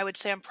much. I would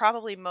say I'm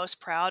probably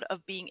most proud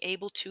of being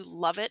able to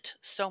love it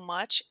so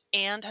much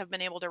and have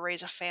been able to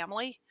raise a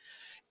family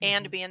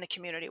and Hmm. be in the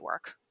community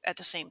work at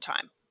the same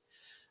time.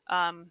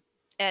 Um,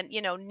 and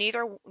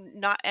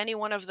not any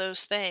one of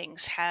those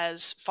things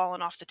has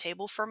fallen off the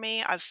table for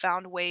me. I've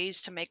found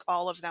ways to make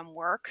all of them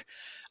work.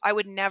 I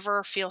would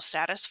never feel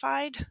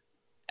satisfied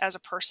as a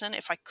person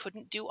if I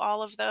couldn't do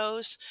all of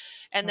those.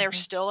 And they're Hmm.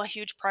 still a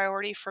huge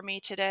priority for me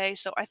today.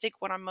 So I think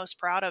what I'm most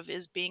proud of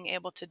is being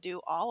able to do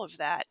all of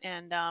that.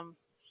 And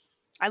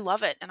I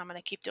love it. And I'm going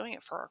to keep doing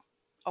it for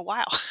a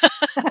while.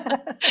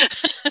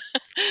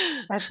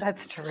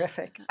 That's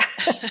terrific.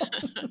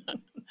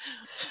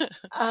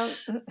 um,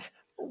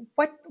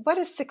 what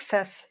is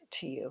success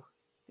to you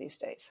these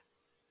days?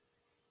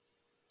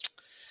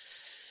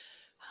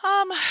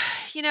 um,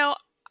 you know,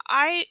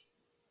 I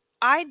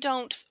I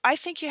don't I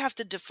think you have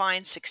to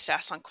define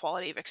success on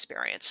quality of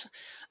experience.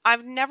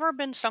 I've never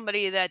been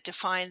somebody that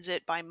defines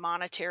it by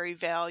monetary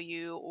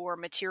value or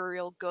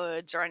material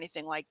goods or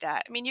anything like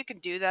that. I mean, you can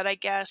do that, I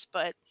guess,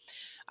 but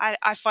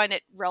I find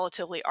it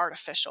relatively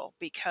artificial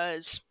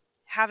because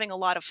having a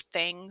lot of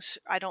things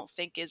I don't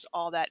think is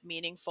all that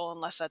meaningful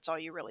unless that's all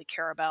you really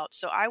care about.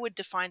 So I would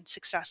define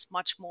success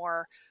much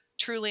more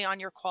truly on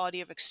your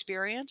quality of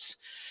experience.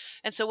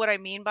 And so what I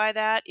mean by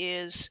that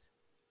is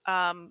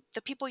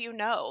the people you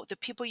know, the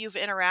people you've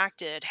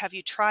interacted, have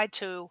you tried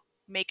to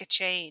make a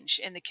change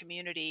in the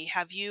community?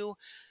 Have you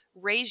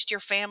raised your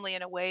family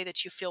in a way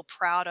that you feel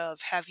proud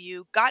of? Have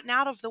you gotten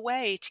out of the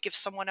way to give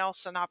someone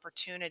else an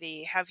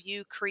opportunity? Have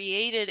you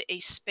created a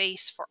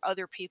space for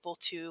other people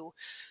to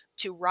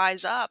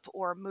rise up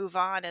or move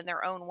on in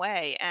their own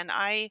way? And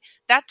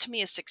that to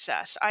me is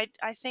success. I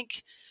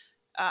think,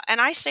 and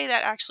I say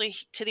that actually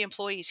to the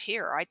employees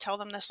here. I tell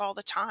them this all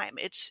the time.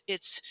 It's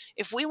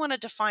if we want to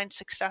define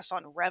success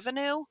on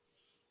revenue,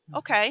 Mhm.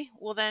 okay,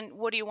 well then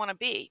what do you want to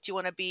be? Do you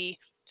want to be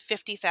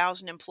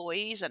 50,000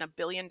 employees and $1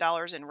 billion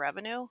in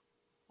revenue?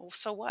 Well,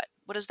 so what?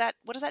 What does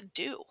that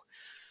do?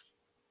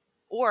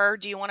 Or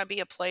do you want to be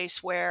a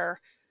place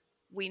where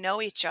we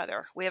know each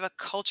other? We have a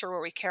culture where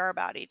we care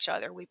about each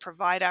other. We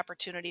provide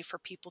opportunity for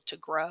people to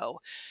grow.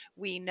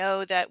 We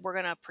know that we're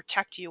going to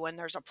protect you when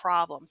there's a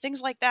problem.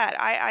 Things like that.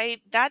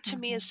 That to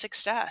me is Mhm.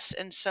 success.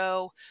 And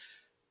so,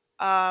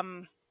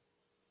 um,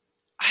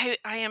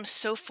 I am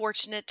so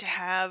fortunate to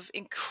have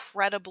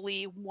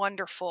incredibly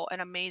wonderful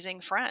and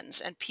amazing friends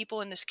and people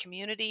in this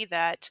community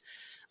that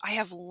I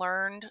have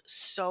learned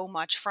so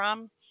much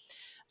from.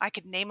 I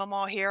could name them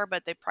all here,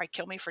 but they'd probably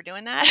kill me for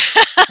doing that.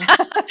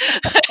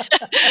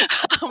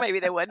 Maybe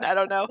they wouldn't. I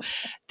don't know.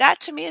 That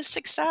to me is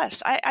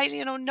success.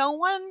 No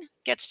one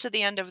gets to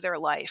the end of their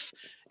life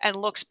and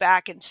looks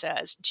back and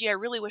says, gee, I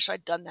really wish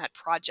I'd done that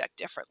project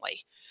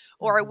differently.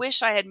 Or I Mhm.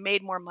 wish I had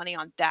made more money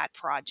on that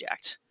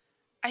project.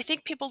 I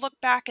think people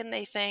look back and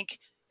they think,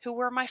 who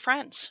were my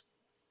friends?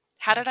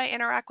 How Yeah. did I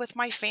interact with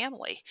my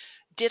family?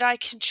 Did I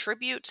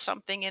contribute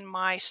something in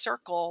my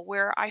circle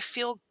where I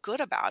feel good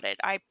about it?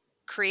 I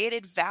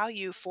created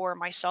value for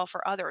myself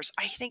or others.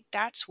 I think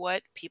that's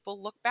what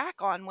people look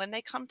back on when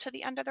they come to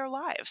the end of their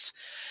lives.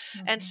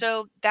 And Mhm.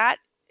 so that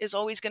is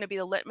always going to be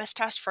the litmus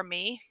test for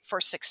me for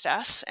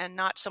success, and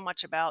not so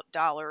much about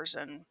dollars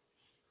and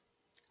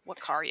what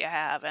car you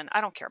have. And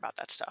I don't care about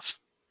that stuff.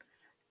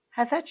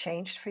 Has that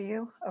changed for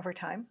you over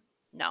time?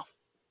 No.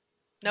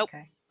 Nope.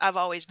 Okay. I've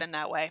always been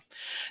that way.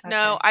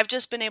 No, Okay. I've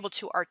just been able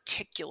to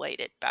articulate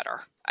it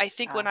better. I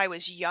think when Ah. I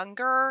was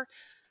younger,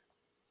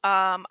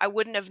 I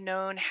wouldn't have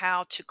known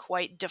how to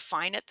quite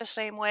define it the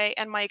same way.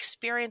 And my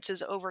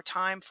experiences over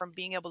time from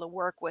being able to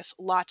work with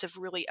lots of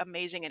really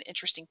amazing and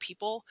interesting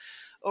people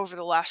over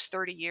the last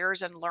 30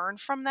 years and learn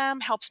from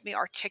them helps me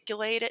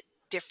articulate it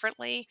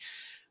differently.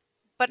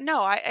 But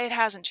no, it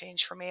hasn't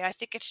changed for me. I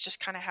think it's just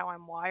kind of how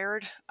I'm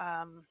wired.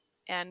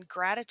 And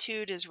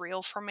gratitude is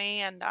real for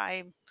me. And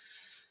I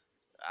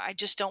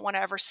just don't want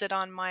to ever sit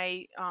on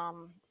my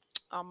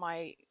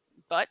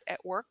butt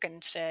at work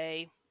and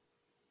say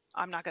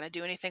I'm not going to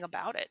do anything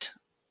about it.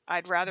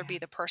 I'd rather Yeah. be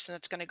the person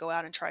that's going to go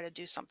out and try to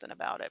do something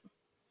about it.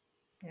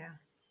 Yeah.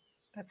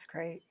 That's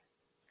great.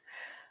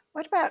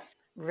 What about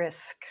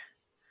risk?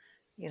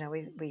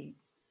 We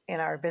in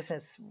our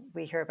business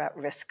we hear about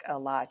risk a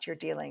lot. You're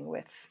dealing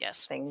with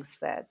Yes. things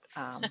that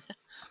um,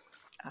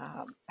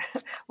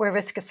 where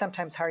risk is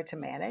sometimes hard to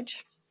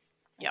manage.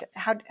 Yep.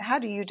 How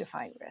do you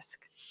define risk?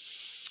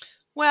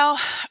 Well,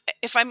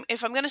 if I'm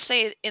going to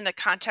say in the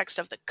context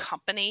of the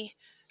company,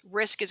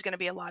 risk is going to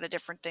be a lot of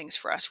different things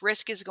for us.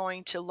 Risk is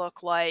going to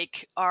look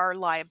like our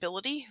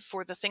liability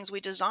for the things we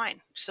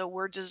design. So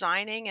we're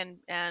designing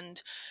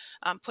and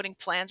putting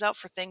plans out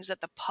for things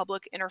that the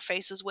public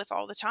interfaces with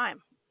all the time.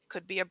 It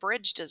could be a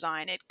bridge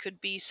design. It could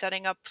be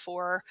setting up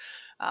for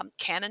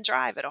Cannon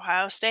Drive at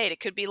Ohio State. It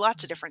could be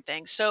lots of Mhm. different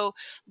things. So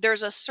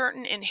there's a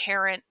certain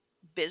inherent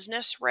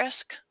business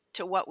risk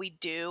to what we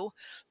do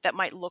that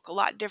might look a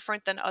lot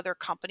different than other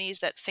companies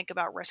that think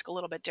about risk a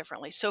little bit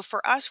differently. So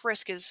for us,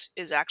 risk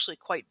is actually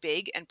quite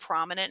big and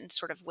prominent and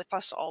sort of with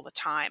us all the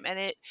time. And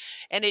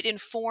it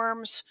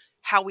informs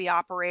how we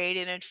operate,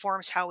 it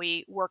informs how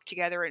we work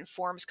together, it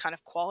informs kind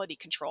of quality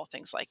control,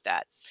 things like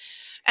that.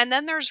 And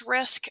then there's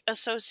risk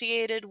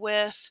associated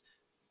with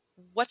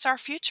what's our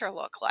future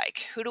look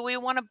like? Who do we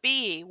want to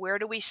be? Where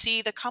do we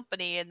see the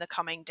company in the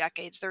coming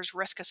decades? There's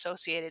risk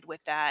associated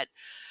with that.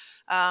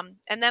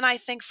 And then I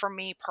think for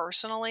me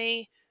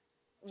personally,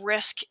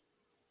 risk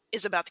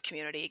is about the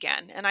community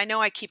again. And I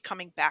know I keep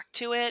coming back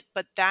to it,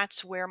 but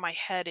that's where my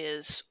head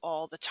is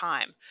all the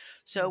time.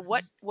 So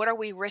what Mhm. what are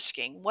we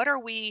risking? What are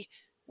we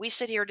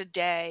sit here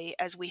today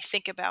as we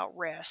think about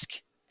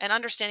risk and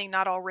understanding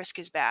not all risk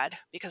is bad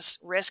because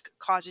risk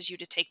causes you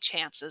to take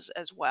chances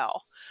as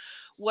well.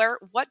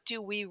 What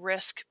do we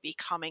risk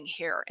becoming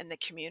here in the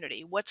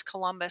community? What's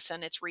Columbus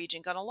and its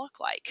region going to look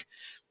like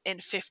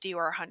in 50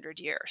 or 100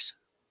 years?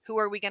 Who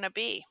are we going to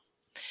be?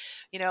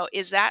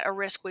 Is that a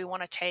risk we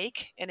want to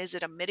take? And is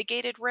it a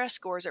mitigated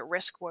risk, or is it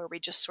risk where we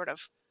just sort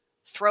of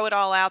throw it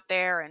all out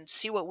there and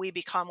see what we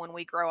become when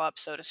we grow up,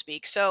 so to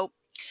speak? So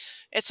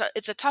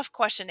it's a tough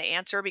question to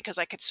answer because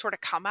I could sort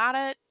of come at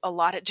it a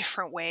lot of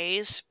different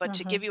ways. But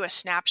to give Mhm. you a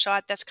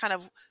snapshot, that's kind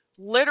of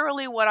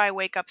literally what I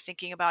wake up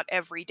thinking about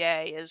every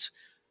day is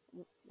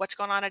what's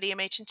going on at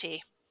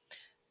EMH&T?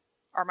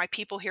 Are my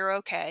people here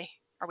okay?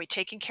 Are we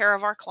taking care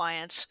of our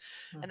clients?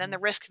 And then the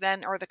Mhm. risk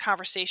then, or the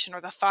conversation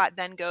or the thought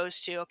then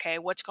goes to, okay,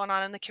 what's going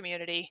on in the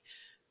community?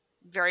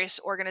 Various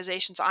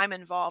organizations I'm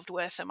involved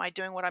with. Am I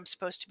doing what I'm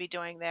supposed to be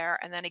doing there?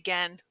 And then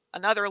again,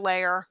 another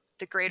layer.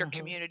 the greater Hmm.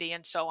 community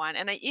and so on.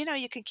 And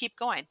you can keep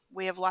going.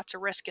 We have lots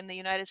of risk in the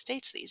United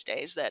States these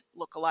days that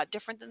look a lot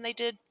different than they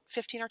did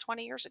 15 or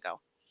 20 years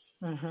ago.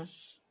 Hmm.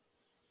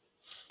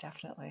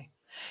 Definitely.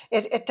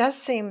 It does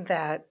seem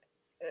that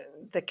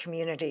the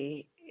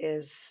community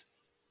is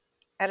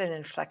at an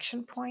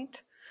inflection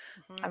point.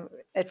 Hmm.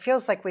 It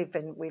feels like we've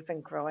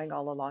been growing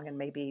all along, and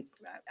maybe,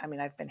 I mean,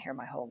 I've been here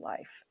my whole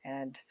life,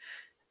 and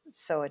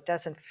so it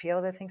doesn't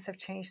feel that things have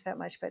changed that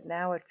much. But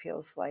now it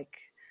feels like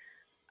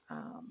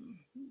um,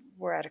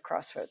 we're at a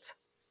crossroads,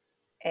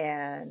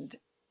 and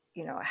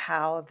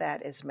how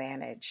that is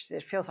managed.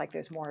 It feels like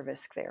there's more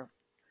risk there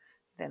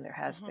than there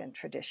has Hmm. been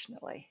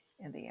traditionally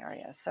in the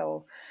area.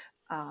 So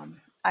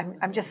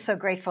I'm just so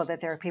grateful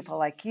that there are people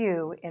like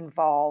you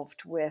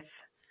involved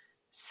with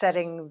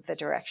setting the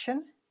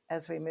direction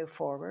as we move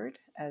forward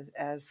as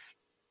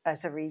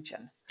a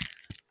region,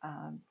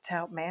 to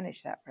help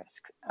manage that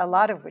risk. A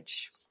lot of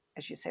which,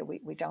 as you say,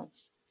 we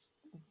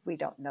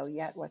don't know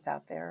yet what's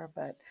out there,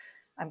 but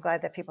I'm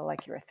glad that people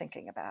like you are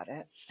thinking about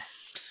it.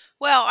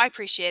 Well, I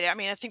appreciate it. I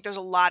mean, I think there's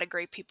a lot of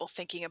great people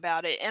thinking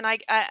about it, and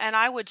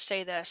I would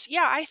say this.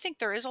 Yeah, I think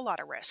there is a lot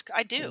of risk.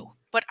 I do,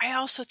 but I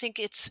also think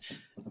it's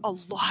a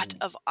lot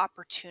of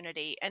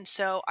opportunity, and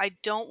so I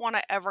don't want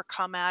to ever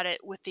come at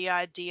it with the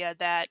idea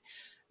that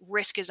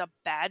risk is a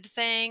bad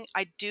thing.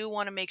 I do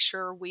want to make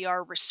sure we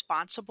are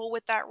responsible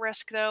with that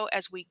risk, though,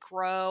 as we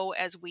grow,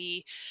 as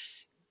we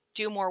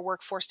do more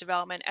workforce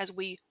development, as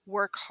we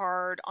work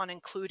hard on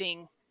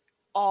including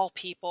all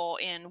people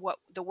in what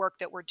the work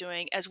that we're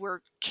doing, as we're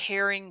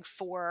caring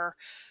for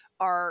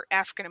our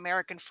African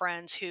American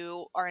friends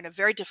who are in a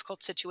very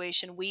difficult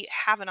situation. We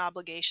have an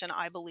obligation,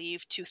 I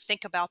believe, to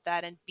think about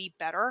that and be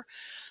better.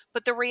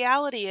 But the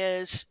reality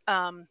is,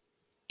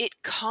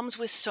 it comes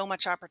with so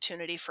much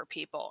opportunity for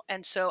people.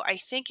 And so I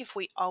think if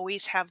we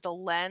always have the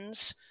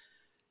lens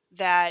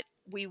that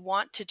we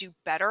want to do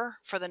better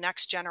for the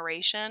next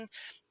generation,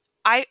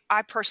 I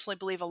personally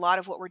believe a lot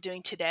of what we're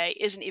doing today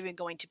isn't even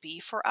going to be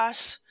for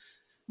us.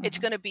 It's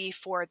Hmm. going to be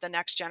for the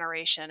next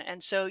generation.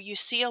 And so you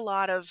see a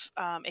lot of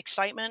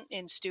excitement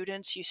in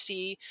students. You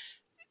see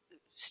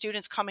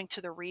students coming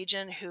to the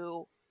region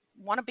who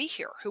want to be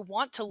here, who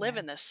want to live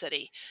Yeah. in this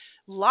city.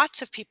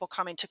 Lots of people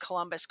coming to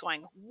Columbus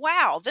going,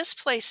 wow, this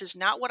place is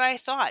not what I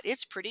thought.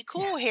 It's pretty Yeah.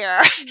 cool here.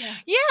 Yeah.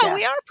 Yeah, Yeah.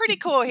 we are pretty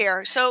cool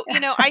here. So,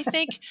 Yeah. I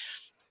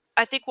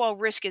think while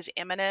risk is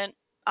imminent,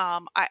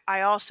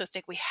 I also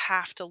think we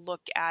have to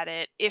look at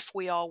it if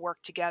we all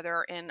work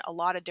together in a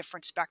lot of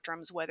different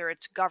spectrums, whether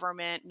it's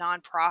government,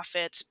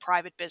 nonprofits,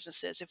 private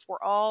businesses. If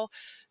we're all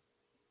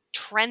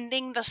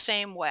trending the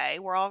same way,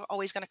 we're all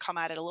always going to come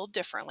at it a little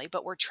differently,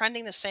 but we're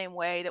trending the same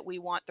way that we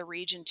want the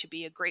region to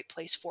be a great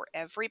place for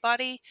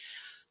everybody,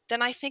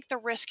 then I think the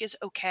risk is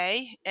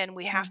okay. And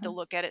we have to Hmm.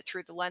 look at it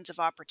through the lens of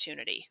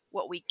opportunity.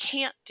 What we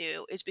can't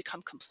do is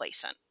become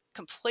complacent.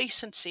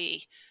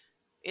 Complacency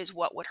is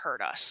what would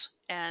hurt us.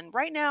 And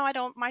right now,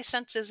 my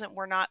sense isn't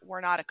we're not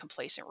a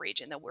complacent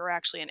region, that we're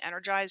actually an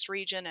energized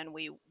region, and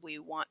we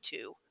want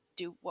to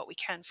do what we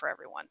can for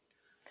everyone.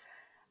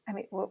 I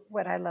mean,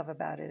 what I love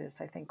about it is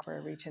I think we're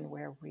a region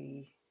where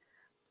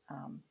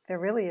there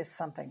really is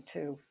something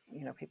to,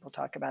 people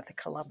talk about the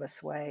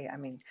Columbus way. I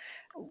mean,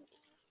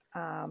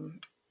 um,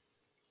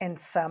 in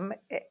some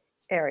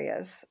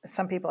areas,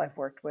 some people I've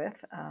worked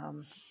with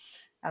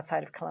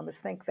outside of Columbus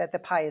think that the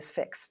pie is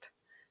fixed.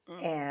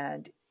 Mm,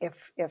 And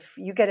if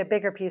you get a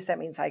bigger piece, that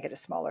means I get a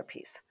smaller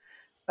piece.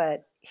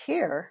 But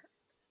here,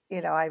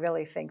 I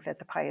really think that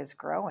the pie is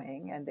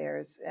growing, and there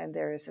is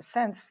a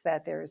sense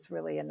that there's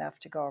really enough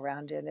to go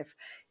around. And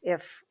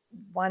if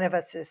one of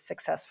us is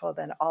successful,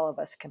 then all of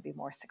us can be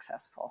more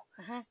successful.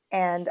 mhm.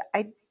 And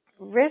I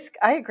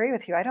agree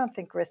with you. I don't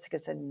think risk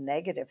is a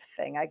negative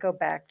thing. I go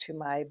back to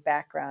my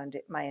background,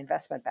 my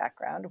investment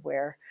background,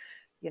 where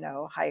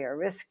higher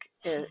risk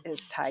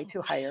is tied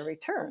to higher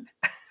return.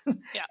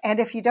 Yeah.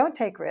 And if you don't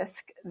take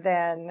risk,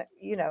 then,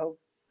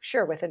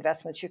 sure, with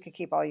investments, you can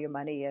keep all your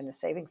money in a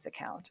savings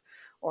account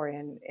or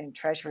in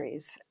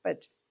treasuries,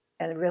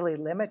 and really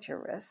limit your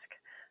risk,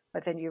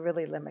 but then you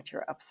really limit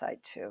your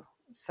upside too.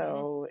 Hmm.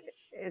 So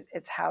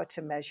it's how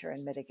to measure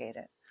and mitigate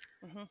it,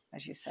 Hmm.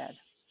 as you said.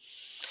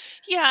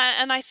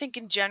 Yeah, and I think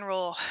in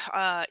general,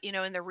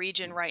 in the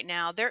region right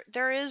now,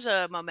 there is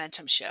a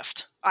momentum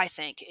shift. I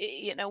think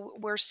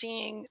we're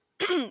seeing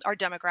our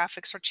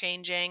demographics are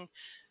changing.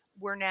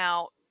 We're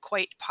now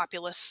quite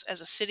populous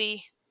as a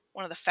city,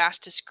 one of the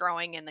fastest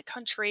growing in the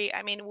country.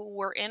 I mean,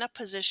 we're in a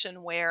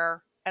position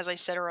where, as I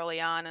said early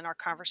on in our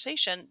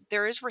conversation,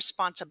 there is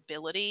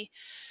responsibility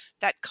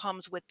that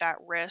comes with that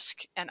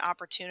risk and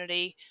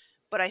opportunity.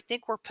 But I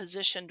think we're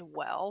positioned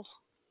well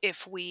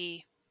if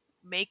we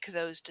make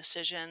those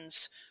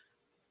decisions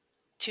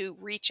to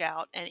reach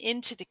out and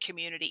into the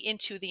community,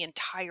 into the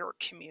entire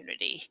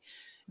community,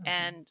 Hmm.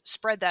 and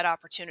spread that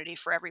opportunity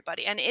for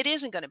everybody. And it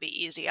isn't going to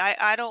be easy.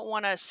 I don't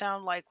want to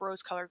sound like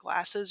rose colored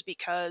glasses,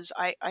 because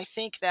I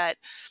think that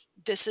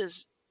this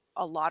is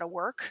a lot of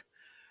work.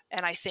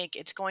 And I think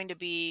it's going to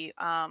be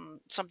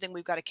something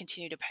we've got to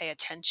continue to pay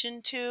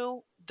attention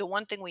to. The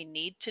one thing we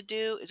need to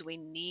do is we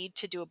need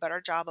to do a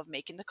better job of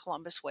making the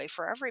Columbus way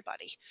for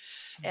everybody.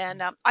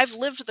 And Mhm. I've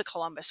lived the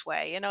Columbus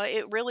way.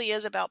 It really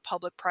is about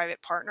public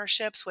private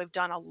partnerships. We've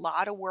done a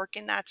lot of work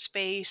in that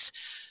space,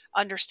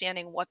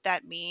 understanding what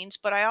that means.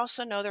 But I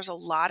also know there's a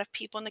lot of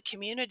people in the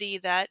community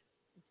that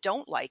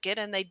don't like it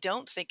and they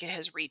don't think it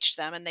has reached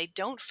them and they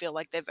don't feel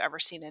like they've ever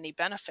seen any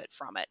benefit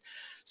from it.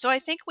 So I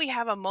think we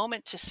have a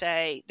moment to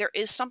say there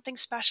is something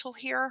special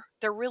here.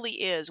 There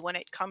really is when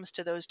it comes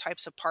to those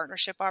types of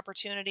partnership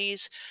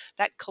opportunities,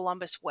 that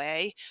Columbus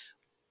way.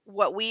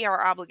 What we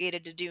are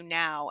obligated to do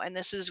now, and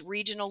this is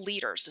regional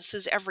leaders, this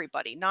is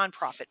everybody,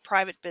 nonprofit,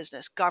 private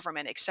business,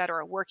 government, et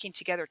cetera, working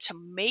together to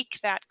make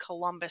that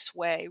Columbus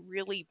way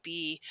really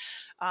be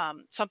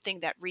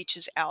something that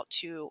reaches out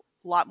to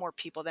a lot more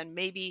people than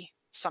maybe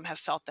some have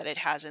felt that it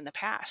has in the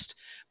past.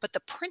 But the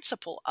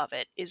principle of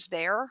it is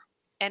there.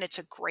 And it's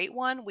a great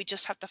one. We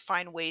just have to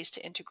find ways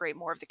to integrate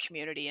more of the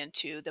community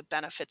into the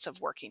benefits of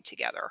working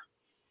together.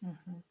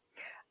 Mhm.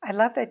 I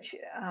love that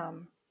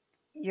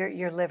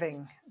you're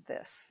living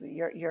this.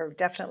 You're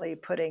definitely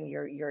putting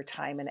your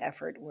time and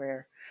effort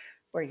where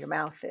your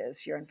mouth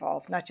is. You're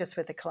involved not just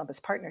with the Columbus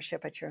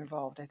Partnership, but you're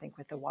involved, I think,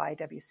 with the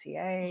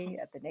YWCA,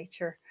 at the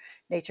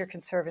Nature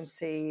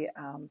Conservancy.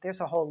 There's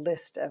a whole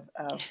list of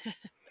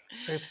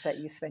groups that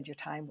you spend your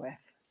time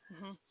with.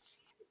 Mhm.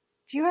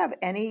 Do you have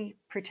any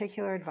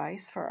particular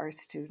advice for our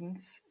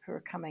students who are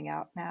coming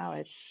out now?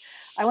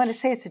 I want to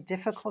say it's a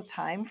difficult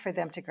time for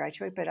them to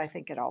graduate, but I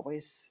think it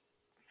always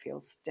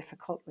feels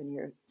difficult when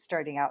you're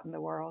starting out in the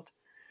world.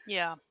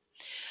 Yeah.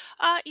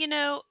 You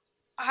know,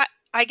 I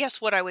I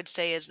guess what I would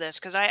say is this,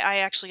 because I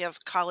actually have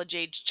a college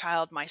age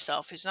child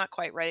myself who's not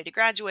quite ready to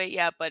graduate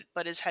yet,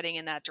 but is heading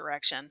in that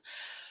direction.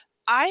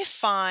 I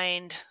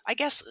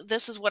guess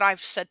this is what I've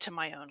said to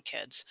my own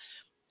kids.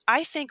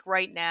 I think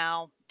right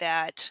now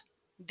that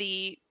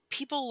the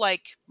people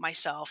like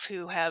myself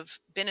who have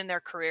been in their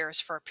careers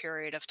for a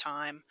period of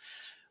time,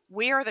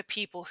 we are the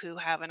people who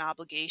have an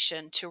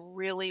obligation to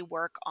really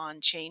work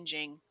on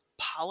changing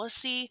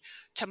policy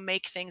to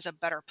make things a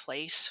better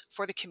place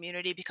for the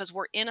community because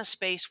we're in a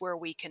space where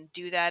we can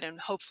do that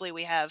and hopefully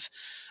we have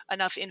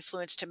enough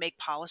influence to make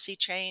policy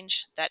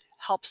change that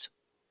helps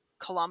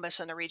Columbus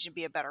and the region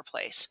be a better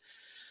place.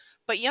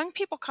 But young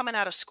people coming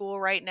out of school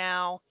right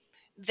now,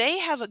 they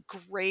have a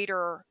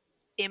greater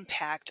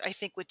impact, I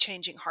think, with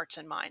changing hearts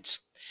and minds.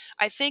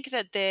 I think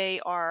that they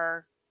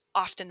are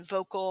often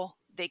vocal,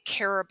 they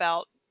care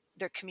about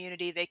their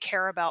community, they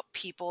care about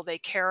people, they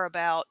care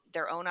about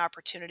their own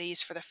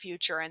opportunities for the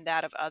future and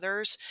that of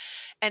others.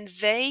 And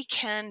they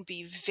can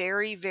be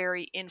very,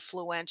 very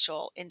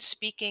influential in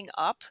speaking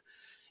up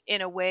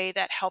in a way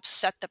that helps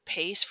set the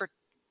pace for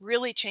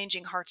really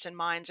changing hearts and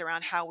minds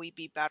around how we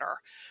be better.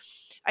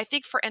 I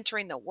think for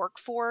entering the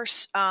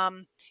workforce,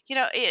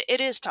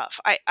 it is tough.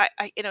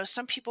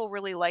 Some people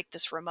really like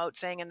this remote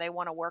thing and they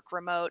want to work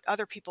remote.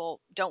 Other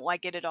people don't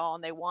like it at all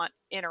and they want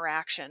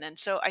interaction. And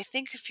so I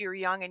think if you're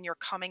young and you're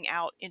coming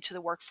out into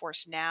the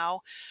workforce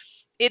now,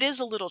 it is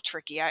a little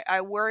tricky.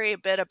 I worry a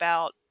bit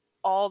about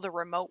all the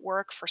remote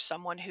work for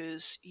someone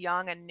who's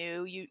young and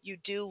new. You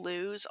do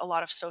lose a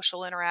lot of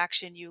social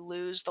interaction. You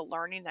lose the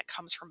learning that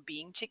comes from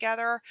being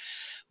together.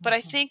 But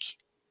I Mhm. think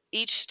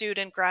each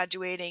student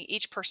graduating,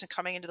 each person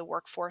coming into the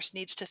workforce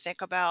needs to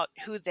think about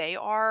who they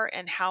are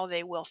and how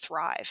they will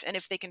thrive. And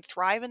if they can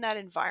thrive in that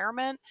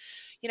environment,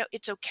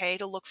 it's okay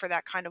to look for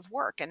that kind of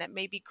work and it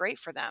may be great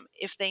for them.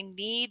 If they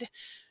need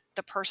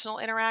the personal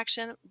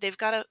interaction, they've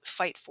got to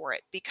fight for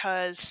it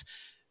because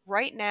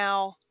right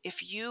now,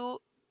 if you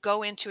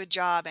go into a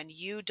job and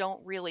you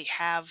don't really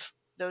have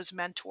those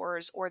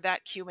mentors or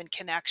that human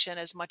connection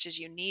as much as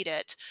you need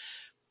it,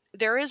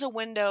 there is a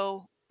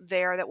window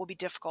there that will be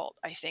difficult,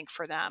 I think,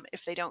 for them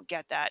if they don't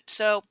get that.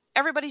 So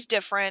everybody's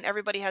different,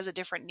 everybody has a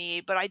different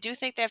need, but I do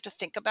think they have to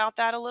think about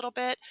that a little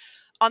bit.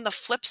 On the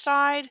flip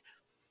side,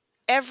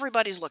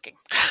 everybody's looking.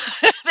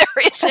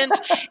 There isn't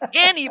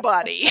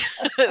anybody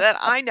that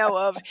I know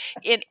of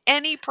in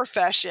any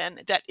profession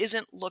that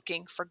isn't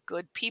looking for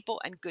good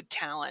people and good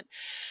talent.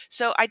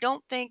 So I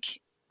don't think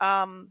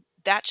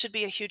that should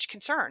be a huge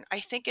concern. I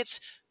think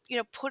it's,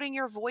 putting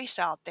your voice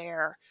out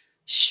there,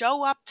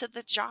 show up to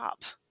the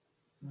job,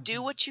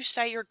 do Mhm. what you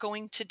say you're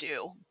going to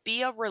do,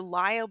 be a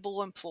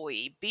reliable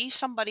employee, be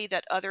somebody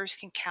that others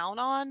can count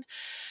on,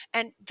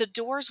 and the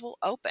doors will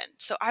open.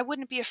 So I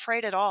wouldn't be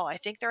afraid at all. I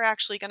think they're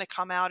actually going to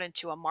come out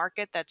into a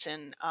market that's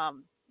in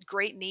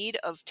great need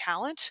of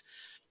talent.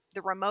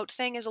 The remote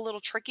thing is a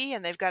little tricky,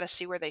 and they've got to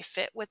see where they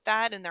fit with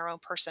that and their own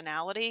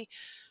personality.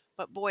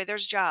 But boy,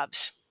 there's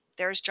jobs.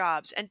 There's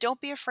jobs. And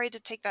don't be afraid to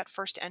take that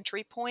first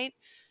entry point.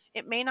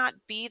 It may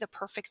not be the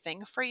perfect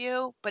thing for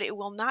you, but it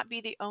will not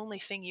be the only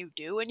thing you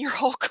do in your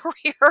whole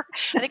career.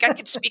 I think I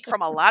can speak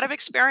from a lot of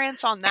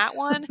experience on that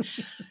one.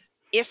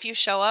 If you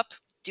show up,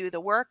 do the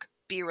work,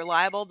 be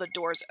reliable, the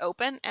doors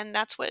open, and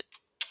that's what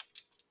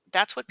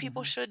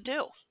people Mhm. should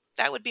do.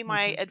 That would be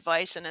my Mhm.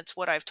 advice and it's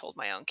what I've told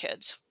my own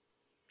kids.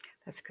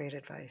 That's great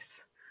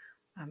advice.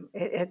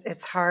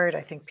 It's hard.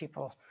 I think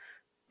people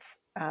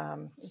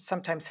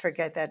sometimes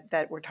forget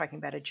that we're talking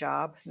about a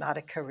job, not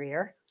a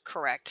career.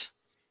 Correct.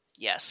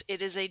 Yes,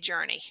 it is a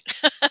journey.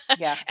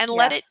 Yeah, And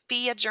let yeah. it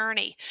be a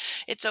journey.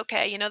 It's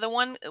okay.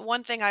 The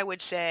one thing I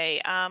would say,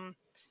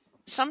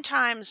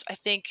 sometimes I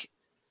think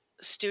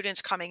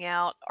students coming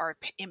out are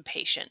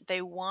impatient.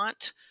 They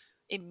want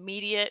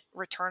immediate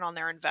return on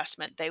their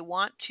investment. They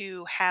want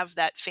to have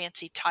that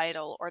fancy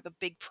title or the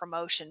big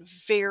promotion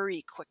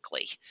very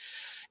quickly.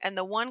 And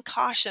the one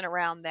caution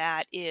around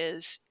that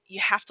is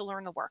you have to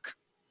learn the work.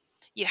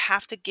 You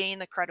have to gain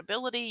the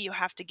credibility, you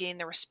have to gain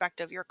the respect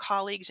of your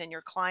colleagues and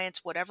your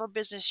clients, whatever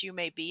business you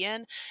may be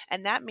in,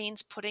 and that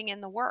means putting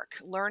in the work,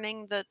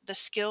 learning the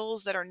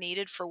skills that are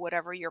needed for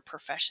whatever your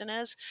profession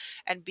is,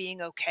 and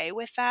being okay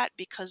with that,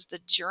 because the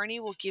journey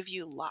will give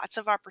you lots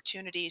of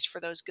opportunities for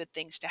those good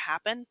things to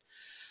happen.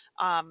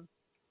 Um,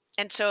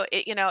 and so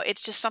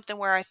it's just something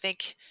where I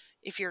think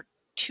if you're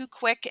too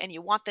quick and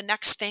you want the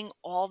next thing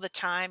all the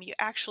time, you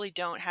actually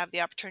don't have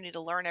the opportunity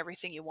to learn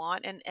everything you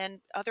want. And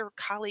other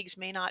colleagues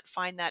may not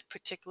find that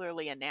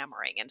particularly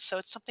enamoring. And so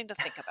it's something to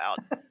think about.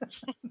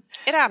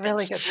 It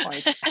Really happens. good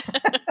point.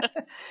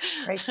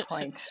 Great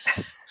point.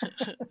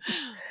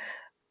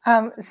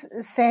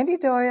 Sandy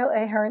Doyle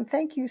Ahern,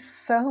 thank you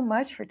so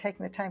much for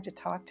taking the time to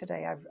talk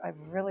today. I've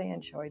really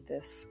enjoyed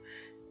this.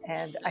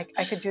 And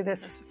I could do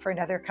this for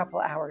another couple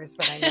hours,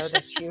 but I know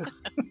that you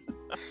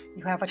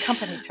have a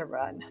company to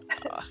run.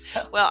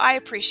 So Well, I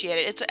appreciate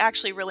it. It's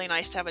actually really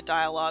nice to have a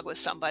dialogue with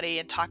somebody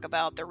and talk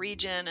about the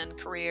region and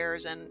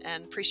careers, and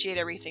appreciate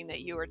everything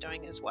that you are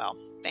doing as well.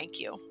 Thank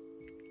you.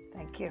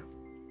 thank you.